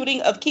police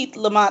shooting of Keith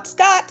Lamont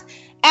Scott,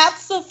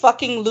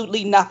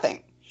 abso-fucking-lutely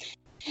nothing.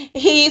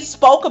 He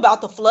spoke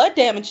about the flood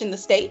damage in the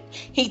state.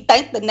 He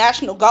thanked the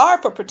National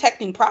Guard for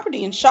protecting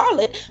property in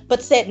Charlotte,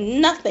 but said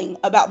nothing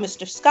about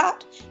Mr.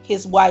 Scott,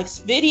 his wife's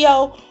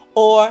video,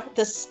 or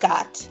the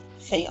Scott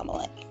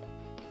family.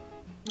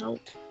 Nope.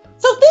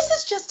 So this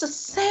is just a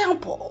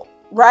sample,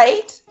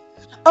 right,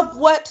 of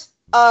what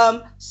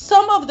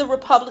some of the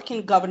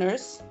Republican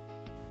governors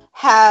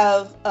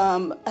have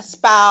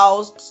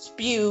espoused,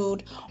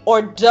 spewed,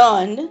 or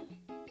done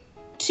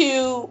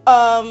to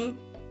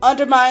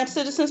undermine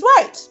citizens'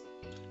 rights.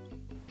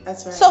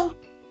 That's right. So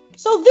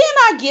then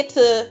I get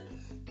to,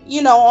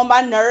 on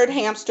my nerd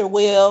hamster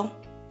wheel,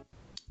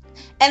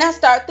 and I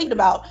start thinking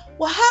about,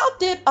 well, how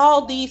did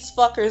all these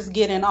fuckers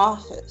get in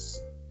office?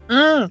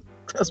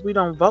 Because we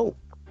don't vote.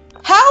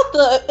 How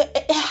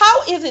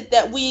is it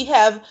that we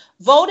have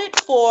voted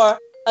for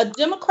a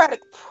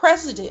Democratic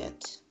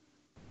president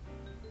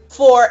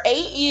for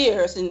 8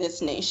 years in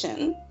this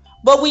nation,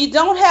 but we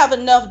don't have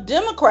enough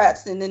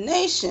Democrats in the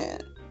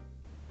nation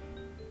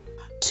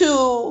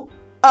to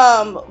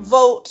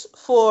vote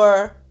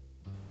for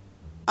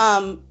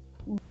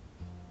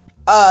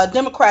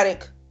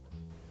Democratic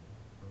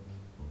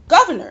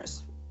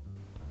governors?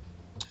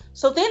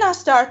 So then I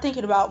start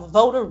thinking about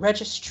voter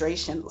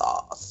registration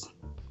laws.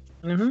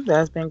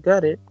 That's been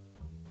gutted.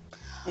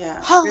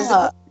 Yeah.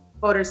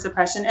 Voter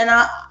suppression. And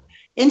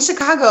in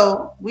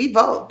Chicago, we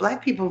vote.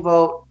 Black people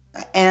vote.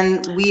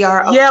 And we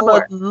are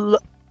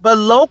but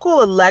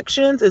local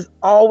elections is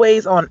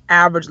always on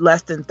average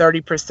less than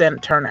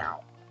 30%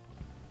 turnout.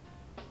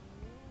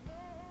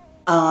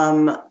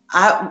 Not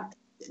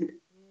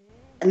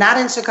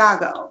in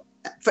Chicago.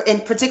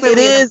 In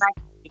particularly in the Black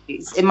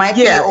communities. It might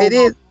be it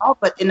is.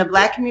 But in the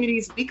Black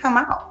communities, we come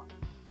out.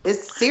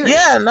 It's serious.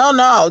 Yeah, no.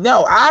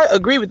 I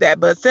agree with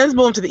that. But since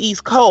moving to the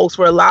East Coast,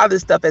 where a lot of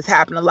this stuff has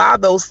happened, a lot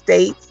of those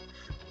states,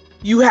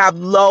 you have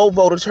low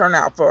voter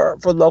turnout for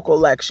local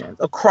elections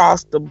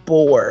across the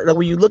board. Like,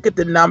 when you look at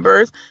the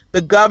numbers,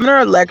 the governor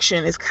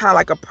election is kind of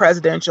like a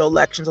presidential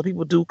election, so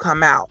people do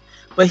come out.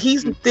 But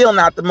he's still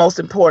not the most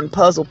important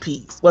puzzle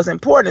piece. What's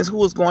important is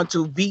who is going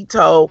to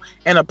veto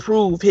and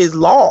approve his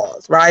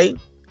laws, right?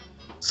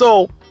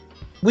 So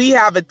we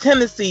have a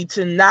tendency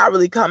to not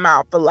really come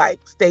out for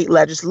like state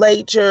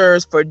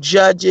legislatures, for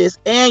judges,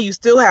 and you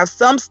still have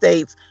some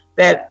states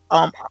that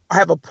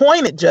have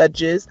appointed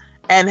judges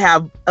and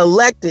have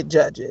elected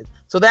judges.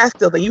 So that's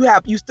still the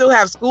you still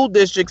have school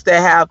districts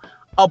that have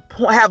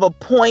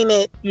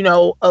appointed,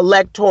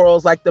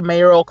 electorals, like the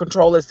mayoral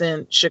controllers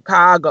in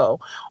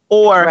Chicago,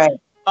 or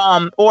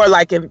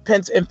like in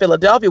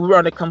Philadelphia, we're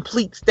under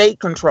complete state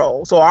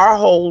control. So our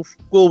whole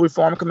school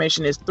reform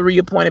commission is 3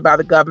 appointed by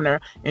the governor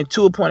and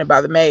 2 appointed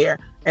by the mayor,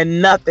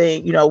 and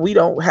nothing, we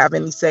don't have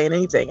any say in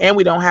anything, and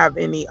we don't have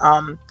any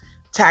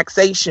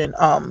taxation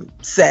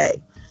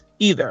say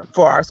either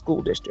for our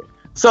school district.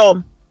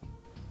 So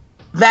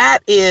that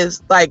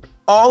is like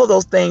all of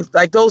those things,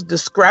 like those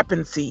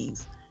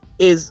discrepancies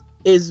is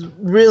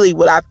really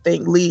what I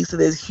think leads to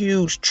this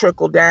huge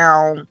trickle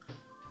down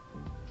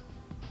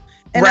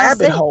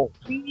rabbit hole.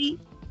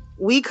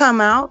 We come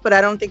out, but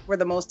I don't think we're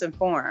the most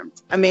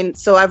informed. I mean,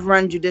 so I've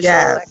run judicial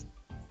elections,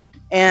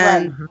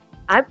 and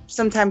I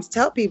sometimes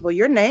tell people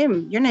your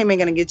name ain't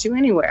gonna get you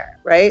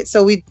anywhere, right?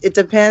 So it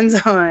depends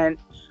on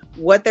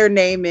what their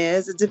name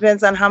is. It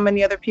depends on how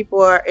many other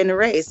people are in the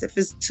race. If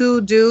it's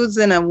 2 dudes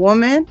and a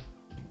woman,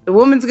 the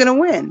woman's gonna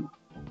win.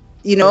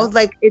 You know,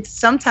 like it's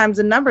sometimes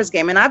a numbers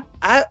game. And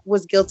I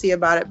was guilty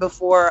about it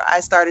before I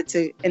started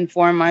to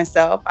inform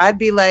myself. I'd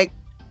be like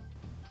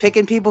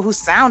picking people who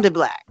sounded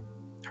black.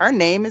 Her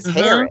name is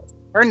Harris.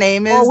 Her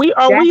name is. We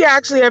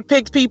actually have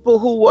picked people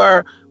who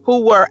were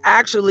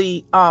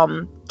actually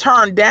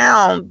turned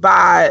down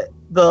by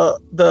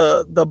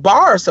the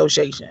bar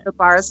association. The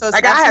bar association.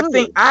 Like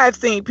I have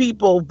seen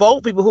people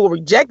who were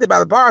rejected by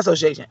the bar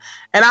association,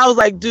 and I was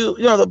like, dude,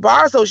 you know, the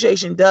bar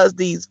association does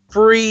these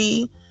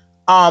free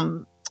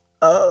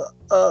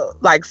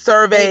like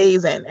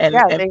surveys and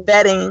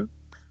vetting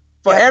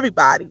for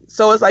everybody.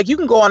 So it's like you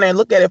can go on there and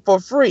look at it for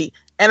free.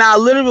 And I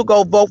literally will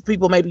go vote for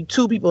people, maybe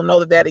 2 people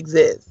know that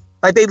exists.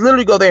 Like they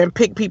literally go there and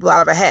pick people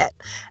out of a hat.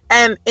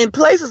 And in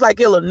places like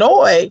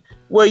Illinois,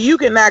 where you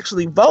can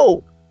actually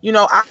vote, you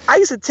know, I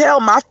used to tell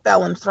my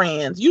felon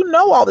friends, you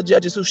know, all the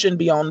judges who shouldn't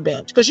be on the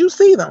bench because you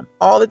see them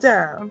all the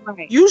time.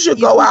 Right. You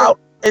should go out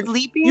and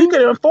you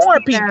can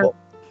inform people.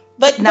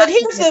 But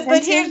here's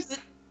the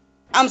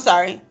I'm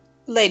sorry,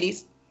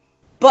 ladies,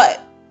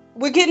 but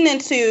we're getting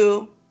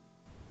into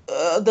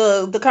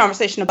the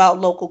conversation about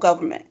local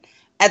government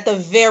at the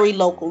very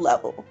local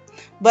level.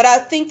 But I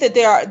think that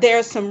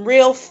there's some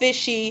real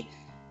fishy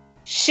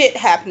shit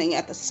happening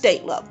at the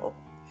state level.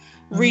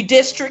 The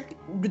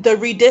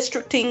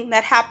redistricting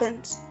that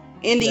happens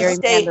in these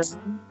states.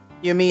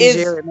 You mean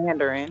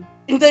gerrymandering?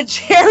 The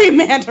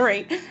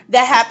gerrymandering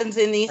that happens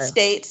in these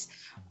states.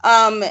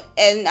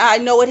 And I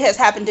know it has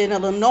happened in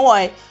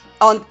Illinois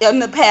in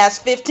the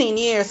past 15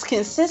 years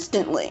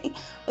consistently,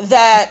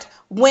 that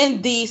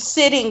when the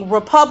sitting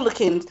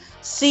Republicans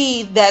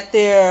see that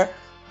their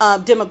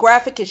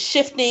demographic is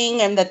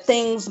shifting and that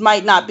things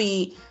might not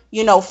be,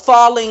 you know,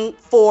 falling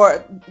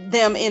for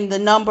them in the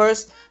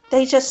numbers,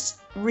 they just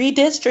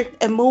redistrict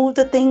and move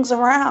the things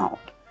around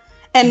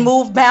and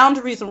move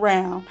boundaries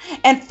around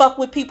and fuck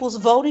with people's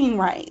voting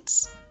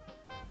rights.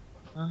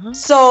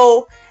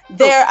 So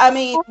there, I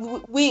mean,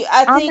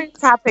 I think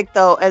topic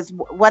though, as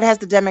what has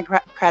the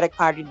Democratic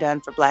Party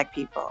done for Black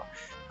people?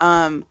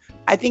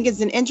 I think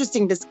it's an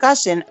interesting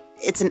discussion.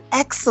 It's an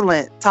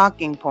excellent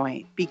talking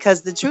point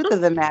because the truth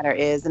of the matter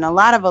is, in a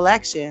lot of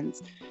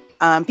elections,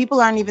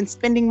 people aren't even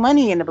spending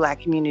money in the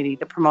Black community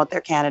to promote their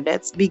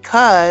candidates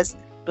because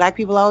Black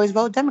people always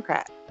vote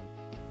Democrat,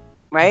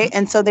 right?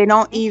 And so they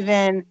don't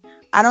even,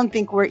 I don't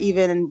think we're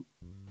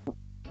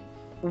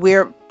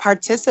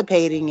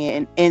participating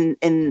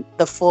in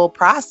the full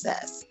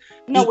process.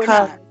 No,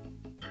 because we're not.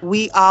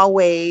 We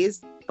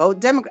always vote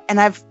Democrat. And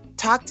I've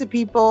talked to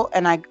people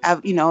and I've,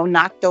 you know,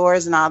 knocked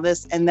doors and all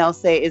this, and they'll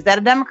say, is that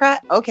a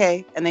Democrat?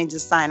 Okay. And they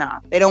just sign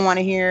off. They don't want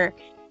to hear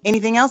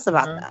anything else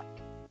about that.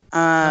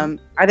 Are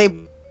they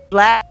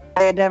Black?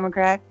 Are they a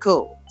Democrat?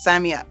 Cool.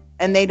 Sign me up.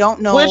 And they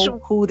don't know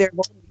who they're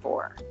voting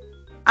for.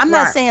 I'm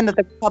not saying that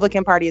the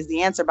Republican Party is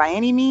the answer by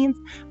any means,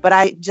 but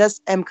I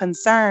just am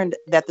concerned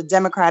that the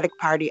Democratic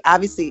Party,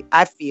 obviously,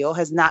 I feel,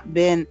 has not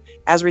been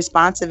as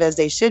responsive as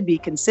they should be,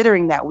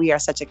 considering that we are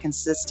such a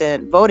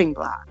consistent voting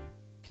bloc.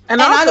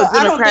 And also, the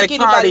Democratic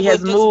Party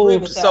has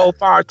moved so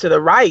far to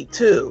the right,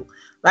 too.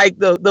 Like,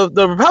 the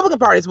Republican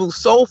Party has moved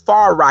so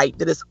far right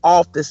that it's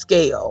off the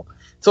scale.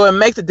 So it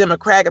makes the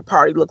Democratic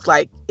Party look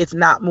like it's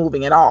not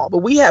moving at all. But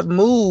we have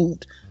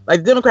moved.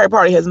 Like, the Democratic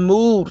Party has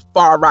moved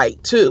far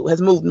right, too,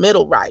 has moved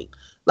middle right.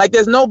 Like,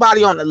 there's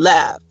nobody on the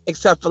left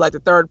except for, like, the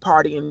third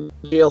party in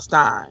Jill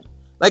Stein.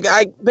 Like,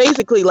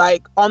 basically,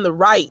 like, on the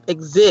right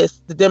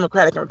exists the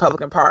Democratic and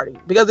Republican Party.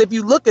 Because if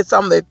you look at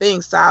some of the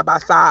things side by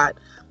side,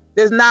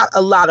 there's not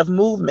a lot of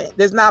movement.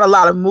 There's not a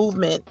lot of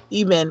movement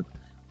even,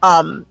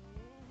 well,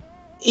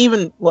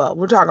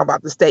 we're talking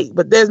about the state,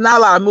 but there's not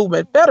a lot of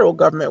movement federal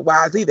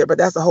government-wise either, but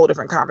that's a whole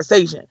different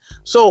conversation.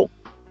 So,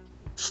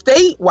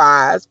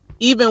 state-wise,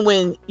 even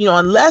when, you know,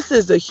 unless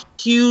there's a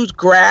huge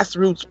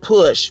grassroots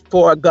push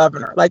for a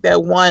governor, like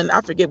that one,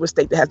 I forget what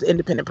state that has the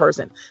independent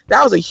person,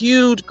 that was a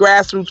huge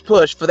grassroots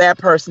push for that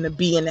person to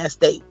be in that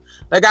state.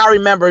 Like, I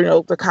remember, you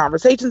know, the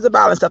conversations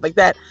about it and stuff like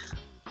that.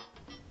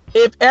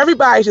 If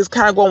everybody's just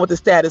kind of going with the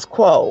status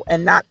quo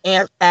and not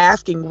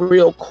asking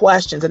real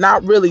questions and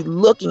not really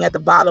looking at the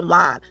bottom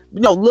line,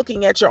 you know,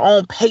 looking at your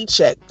own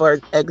paycheck, for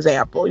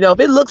example, you know, if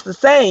it looks the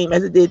same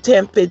as it did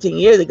 10, 15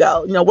 years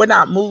ago, you know, we're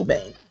not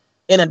moving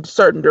in a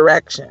certain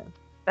direction.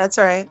 That's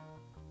right.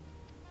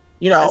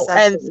 You know,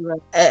 and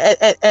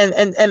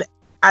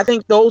I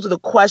think those are the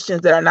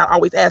questions that are not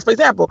always asked. For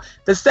example,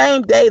 the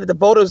same day that the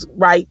Voters'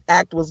 Right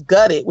Act was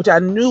gutted, which I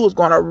knew was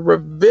going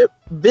to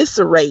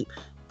eviscerate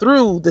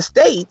through the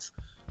states,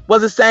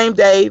 was the same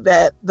day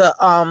that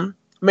the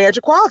Marriage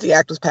Equality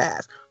Act was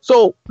passed.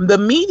 So the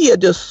media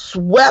just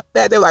swept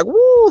that. They're like,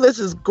 woo, this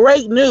is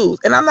great news.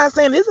 And I'm not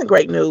saying it isn't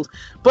great news,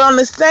 but on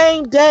the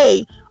same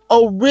day,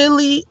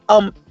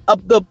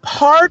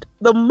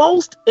 the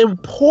most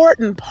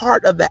important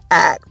part of the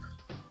act,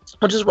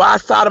 which is why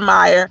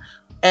Sotomayor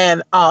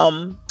and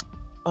oh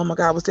my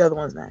God, what's the other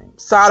one's name?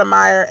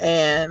 Sotomayor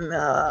and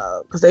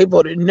because they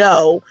voted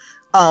no,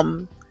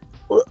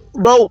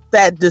 wrote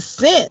that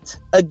dissent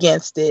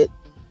against it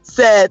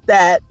said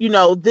that,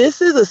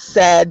 this is a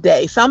sad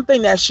day.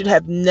 Something that should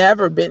have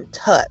never been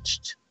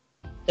touched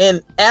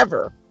and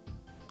ever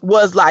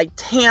was like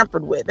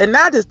tampered with, and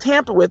not just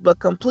tampered with, but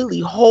completely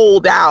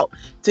holed out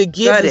to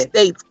give the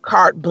states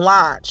carte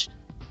blanche.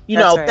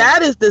 Right.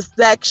 That is the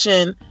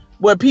section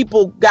where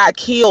people got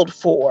killed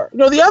for.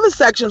 The other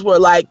sections were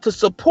like to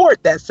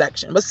support that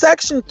section, but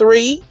Section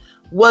 3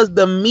 was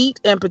the meat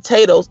and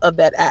potatoes of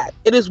that act.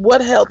 It is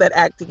what held that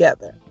act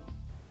together.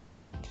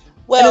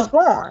 Well, and it's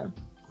gone.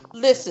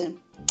 Listen,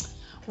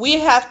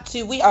 we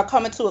are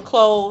coming to a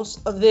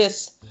close of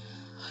this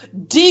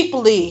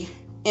deeply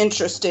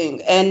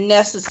interesting and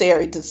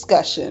necessary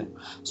discussion.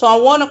 So I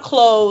want to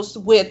close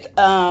with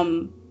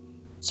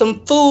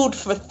some food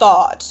for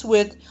thought,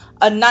 with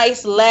a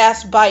nice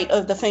last bite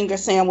of the finger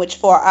sandwich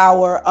for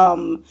our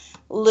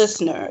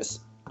listeners.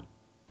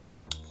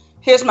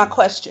 Here's my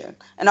question,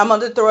 and I'm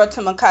going to throw it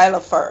to Michaela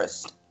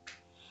first,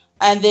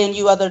 and then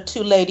you other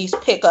two ladies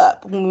pick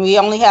up. We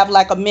only have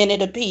like a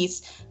minute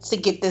apiece to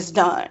get this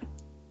done.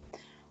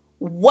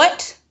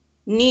 What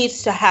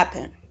needs to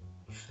happen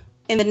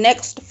in the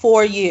next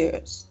 4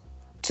 years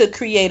to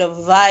create a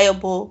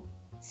viable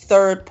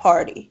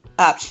third-party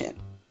option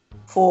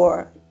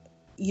for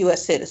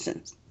U.S.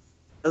 citizens?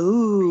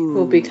 Ooh,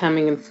 who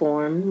becoming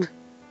informed?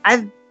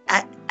 I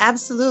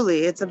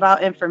absolutely. It's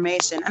about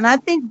information. And I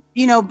think,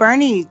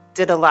 Bernie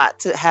did a lot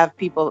to have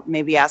people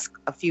maybe ask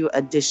a few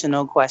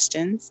additional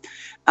questions.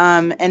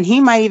 And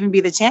he might even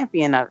be the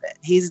champion of it.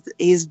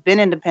 He's been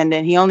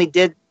independent. He only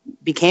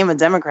became a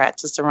Democrat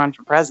just to run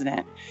for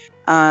president.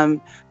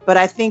 But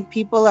I think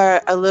people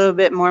are a little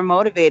bit more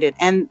motivated.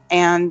 And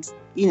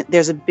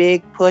there's a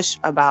big push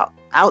about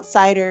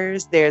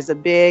outsiders. There's a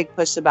big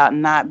push about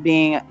not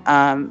being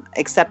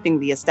accepting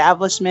the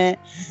establishment.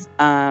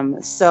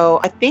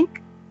 So I think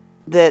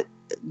that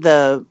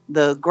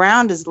the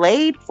ground is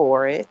laid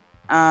for it.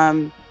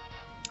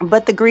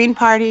 But the Green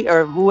Party,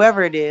 or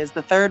whoever it is,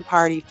 the third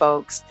party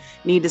folks,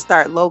 need to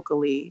start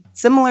locally,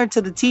 similar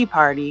to the Tea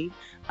Party,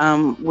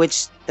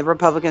 which the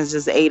Republicans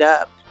just ate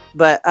up.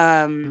 But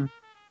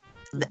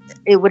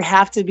it would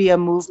have to be a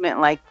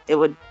movement, like it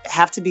would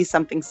have to be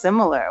something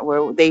similar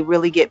where they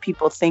really get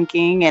people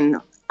thinking.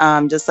 And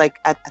just like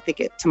I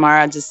think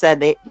Tamara just said,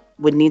 they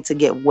would need to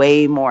get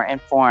way more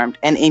informed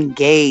and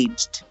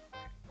engaged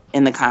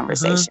in the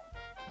conversation.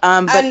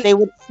 But they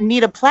would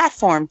need a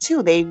platform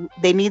too. They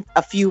need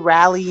a few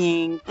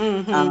rallying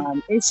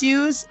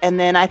issues. And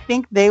then I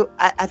think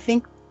I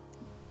think,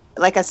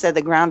 like I said,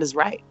 the ground is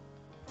right.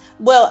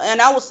 Well,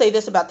 and I will say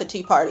this about the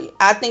Tea Party.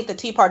 I think the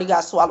Tea Party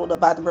got swallowed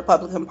up by the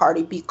Republican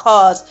Party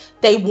because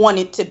they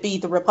wanted to be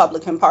the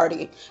Republican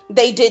Party.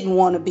 They didn't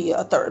want to be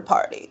a third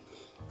party.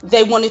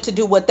 They wanted to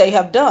do what they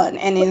have done.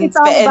 And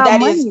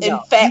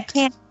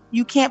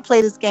you can't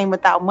play this game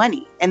without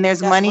money. And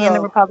there's money in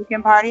the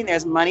Republican Party, and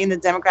there's money in the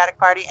Democratic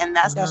Party. And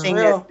that's the thing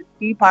that the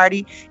Tea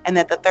Party and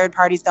that the third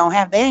parties don't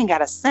have. They ain't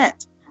got a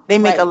cent. They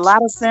make a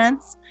lot of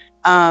sense.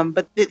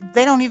 But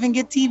they don't even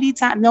get TV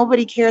time.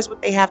 Nobody cares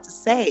what they have to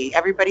say.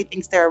 Everybody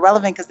thinks they're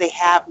irrelevant because they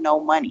have no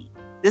money.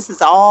 This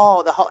is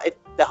all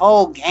the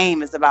whole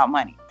game is about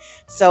money.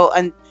 So,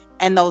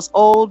 and those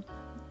old,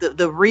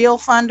 the real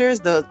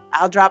funders,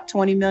 I'll drop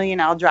 20 million,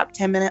 I'll drop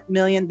 10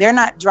 million. They're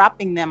not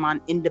dropping them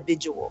on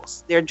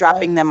individuals. They're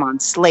dropping them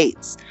on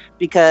slates,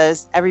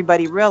 because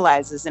everybody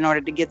realizes in order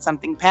to get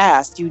something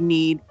passed, you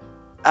need,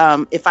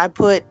 if I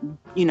put,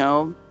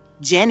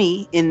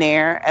 Jenny in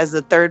there as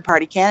a third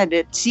party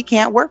candidate, she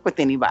can't work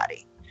with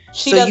anybody.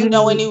 She doesn't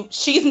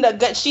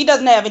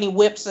have any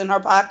whips in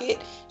her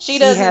pocket. She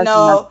doesn't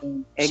know.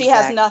 Nothing. Exactly. She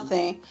has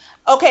nothing.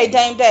 Okay,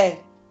 Dame Day,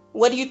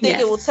 what do you think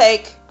it will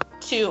take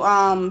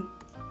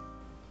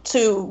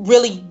to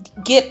really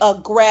get a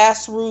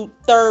grassroots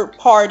third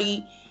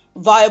party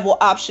viable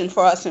option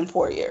for us in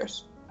 4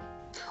 years?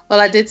 Well,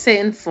 I did say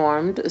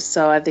informed,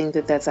 so I think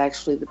that that's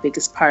actually the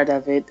biggest part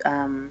of it.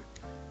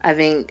 I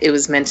think it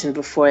was mentioned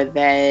before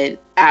that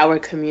our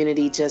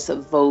community just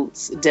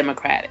votes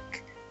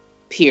Democratic,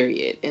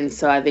 period. And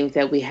so I think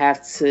that we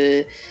have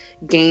to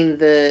gain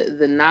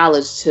the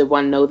knowledge to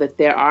know that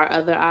there are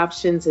other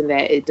options, and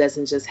that it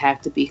doesn't just have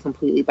to be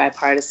completely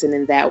bipartisan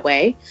in that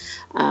way.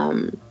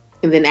 And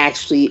then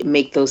actually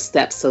make those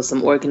steps. So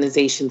some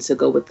organizations to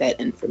go with that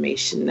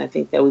information. And I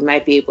think that we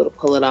might be able to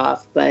pull it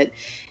off, but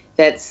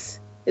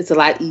it's a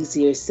lot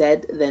easier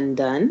said than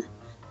done.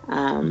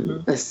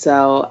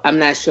 So I'm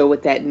not sure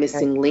what that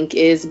missing link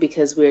is,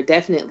 because we're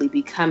definitely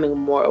becoming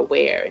more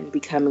aware and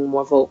becoming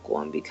more vocal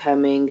and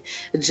becoming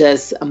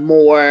just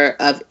more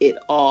of it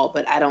all.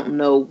 But I don't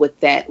know what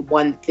that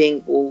one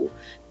thing will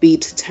be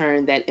to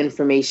turn that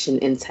information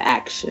into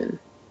action.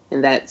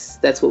 And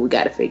that's what we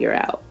got to figure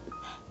out.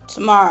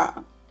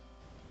 Tomorrow.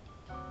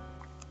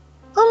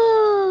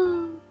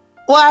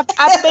 Well,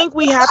 I think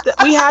we have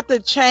to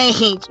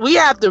change. We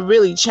have to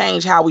really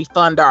change how we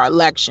fund our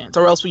elections,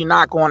 or else we're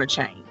not going to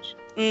change.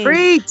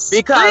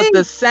 Because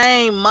the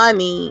same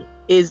money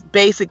is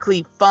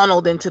basically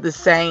funneled into the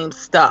same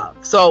stuff.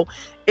 So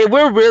if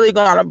we're really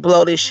going to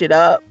blow this shit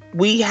up,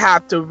 we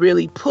have to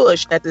really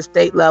push at the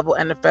state level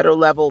and the federal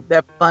level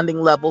that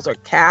funding levels are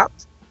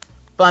capped.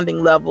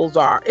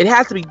 It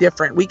has to be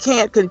different. We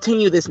can't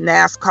continue this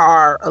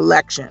NASCAR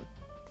election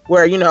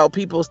where,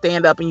 people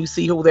stand up and you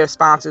see who their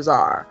sponsors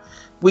are.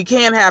 We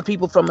can't have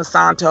people from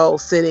Monsanto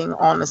sitting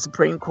on the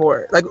Supreme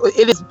Court. Like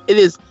it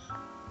is,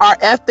 our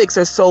ethics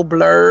are so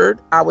blurred,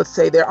 I would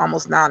say they're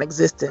almost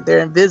non-existent. They're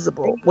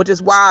invisible, which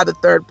is why the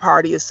third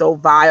party is so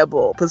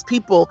viable, because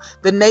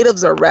the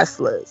natives are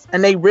restless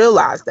and they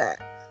realize that.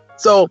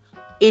 So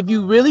if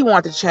you really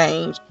want to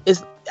change,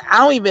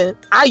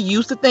 I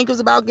used to think it was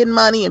about getting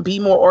money and be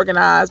more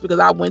organized because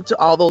I went to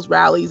all those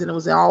rallies and it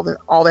was in all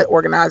that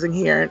organizing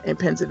here in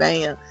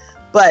Pennsylvania.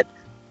 But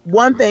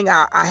one thing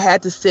I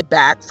had to sit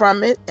back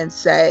from it and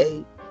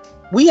say,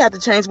 we have to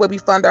change the way we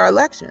fund our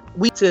election.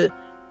 We have to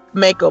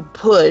make a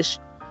push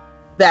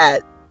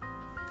that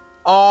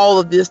all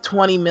of this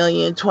 20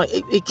 million,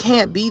 it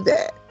can't be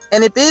that.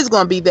 And if it is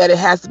going to be that, it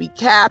has to be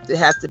capped. It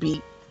has to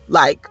be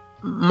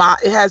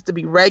it has to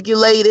be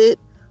regulated,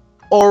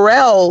 or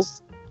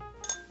else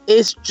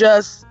it's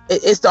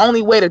the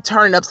only way to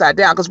turn it upside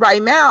down. Because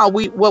right now,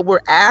 what we're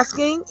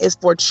asking is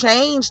for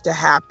change to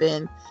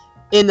happen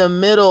in the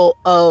middle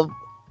of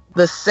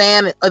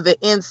the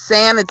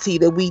insanity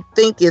that we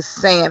think is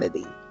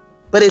sanity,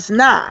 but it's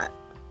not.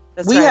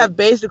 We have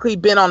basically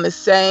been on the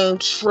same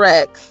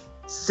trek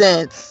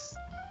since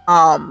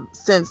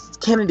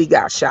Kennedy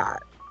got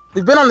shot.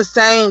 We've been on the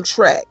same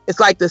trek.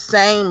 It's like the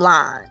same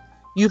line.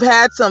 You've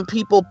had some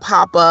people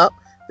pop up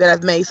that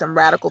have made some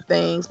radical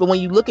things, but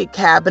when you look at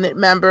cabinet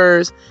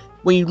members,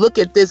 when you look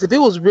at this, if it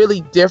was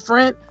really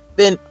different,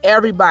 then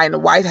everybody in the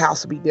White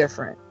House would be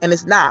different, and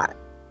it's not.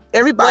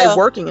 Everybody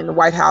working in the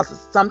White House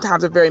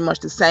sometimes are very much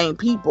the same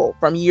people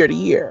from year to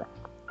year.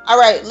 All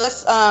right,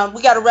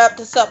 we got to wrap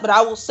this up, but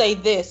I will say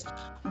this.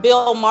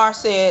 Bill Maher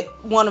said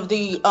one of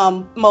the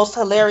most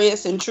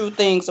hilarious and true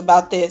things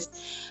about this.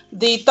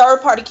 The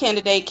third party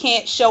candidate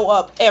can't show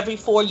up every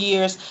 4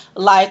 years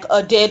like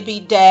a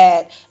deadbeat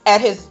dad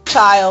at his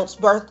child's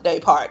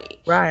birthday party.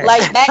 Right.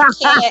 Like that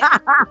can't,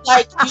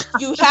 like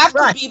you have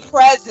to be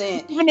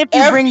present. Even if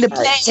you bring the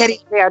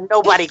teddy bear,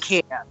 nobody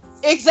cares.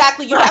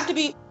 Exactly. You have to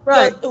be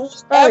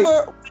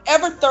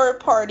whoever third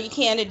party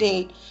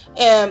candidate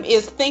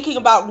is thinking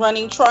about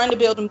running, trying to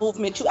build a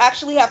movement. You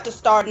actually have to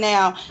start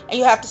now, and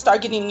you have to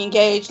start getting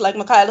engaged, like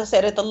Michaela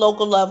said, at the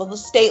local level, the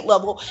state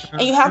level,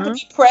 and you have to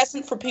be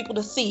present for people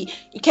to see.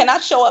 You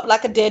cannot show up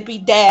like a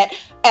deadbeat dad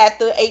at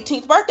the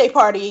 18th birthday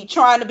party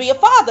trying to be a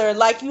father.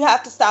 Like, you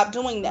have to stop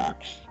doing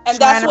that. And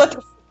that's what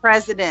the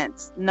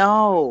presidents.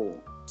 No.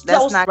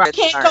 That's not right.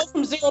 Can't go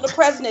from zero to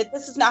president.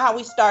 This is not how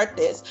we start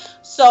this.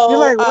 So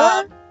you're like,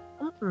 what?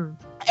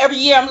 Every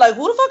year I'm like,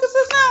 who the fuck is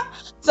this now?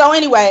 So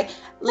anyway,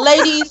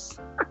 ladies,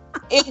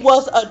 it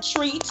was a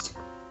treat.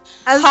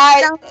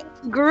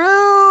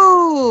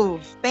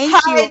 Groove. Thank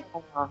you.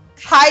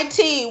 High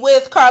Tea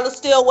with Carla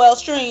Stillwell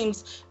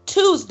streams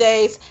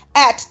Tuesdays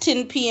at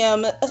 10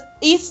 p.m.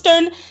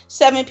 Eastern,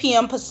 7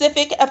 p.m.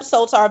 Pacific.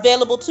 Episodes are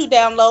available to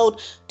download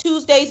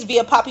Tuesdays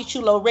via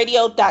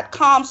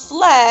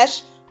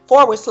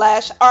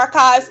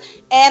poppychuloradio.com/archives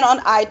and on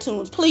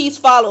iTunes. Please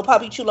follow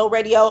Papi Chulo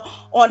Radio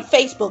on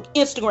Facebook,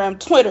 Instagram,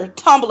 Twitter,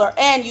 Tumblr,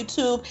 and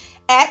YouTube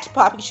at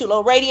Papi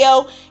Chulo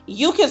Radio.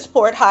 You can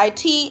support High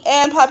Tea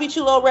and Papi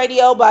Chulo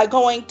Radio by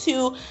going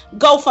to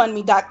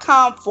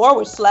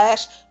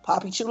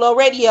GoFundMe.com/Papi Chulo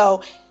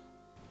Radio.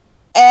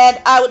 And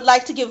I would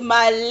like to give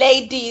my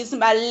lady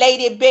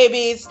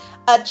babies,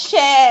 a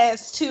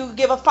chance to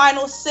give a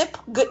final sip.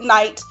 Good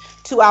night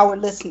to our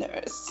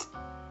listeners.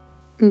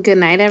 Good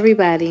night,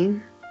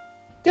 everybody.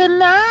 Good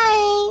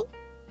night.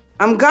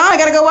 I'm gone. I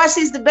gotta go watch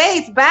these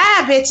debates.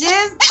 Bye,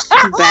 bitches.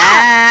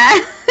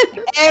 Bye.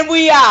 And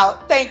we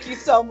out. Thank you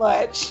so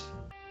much.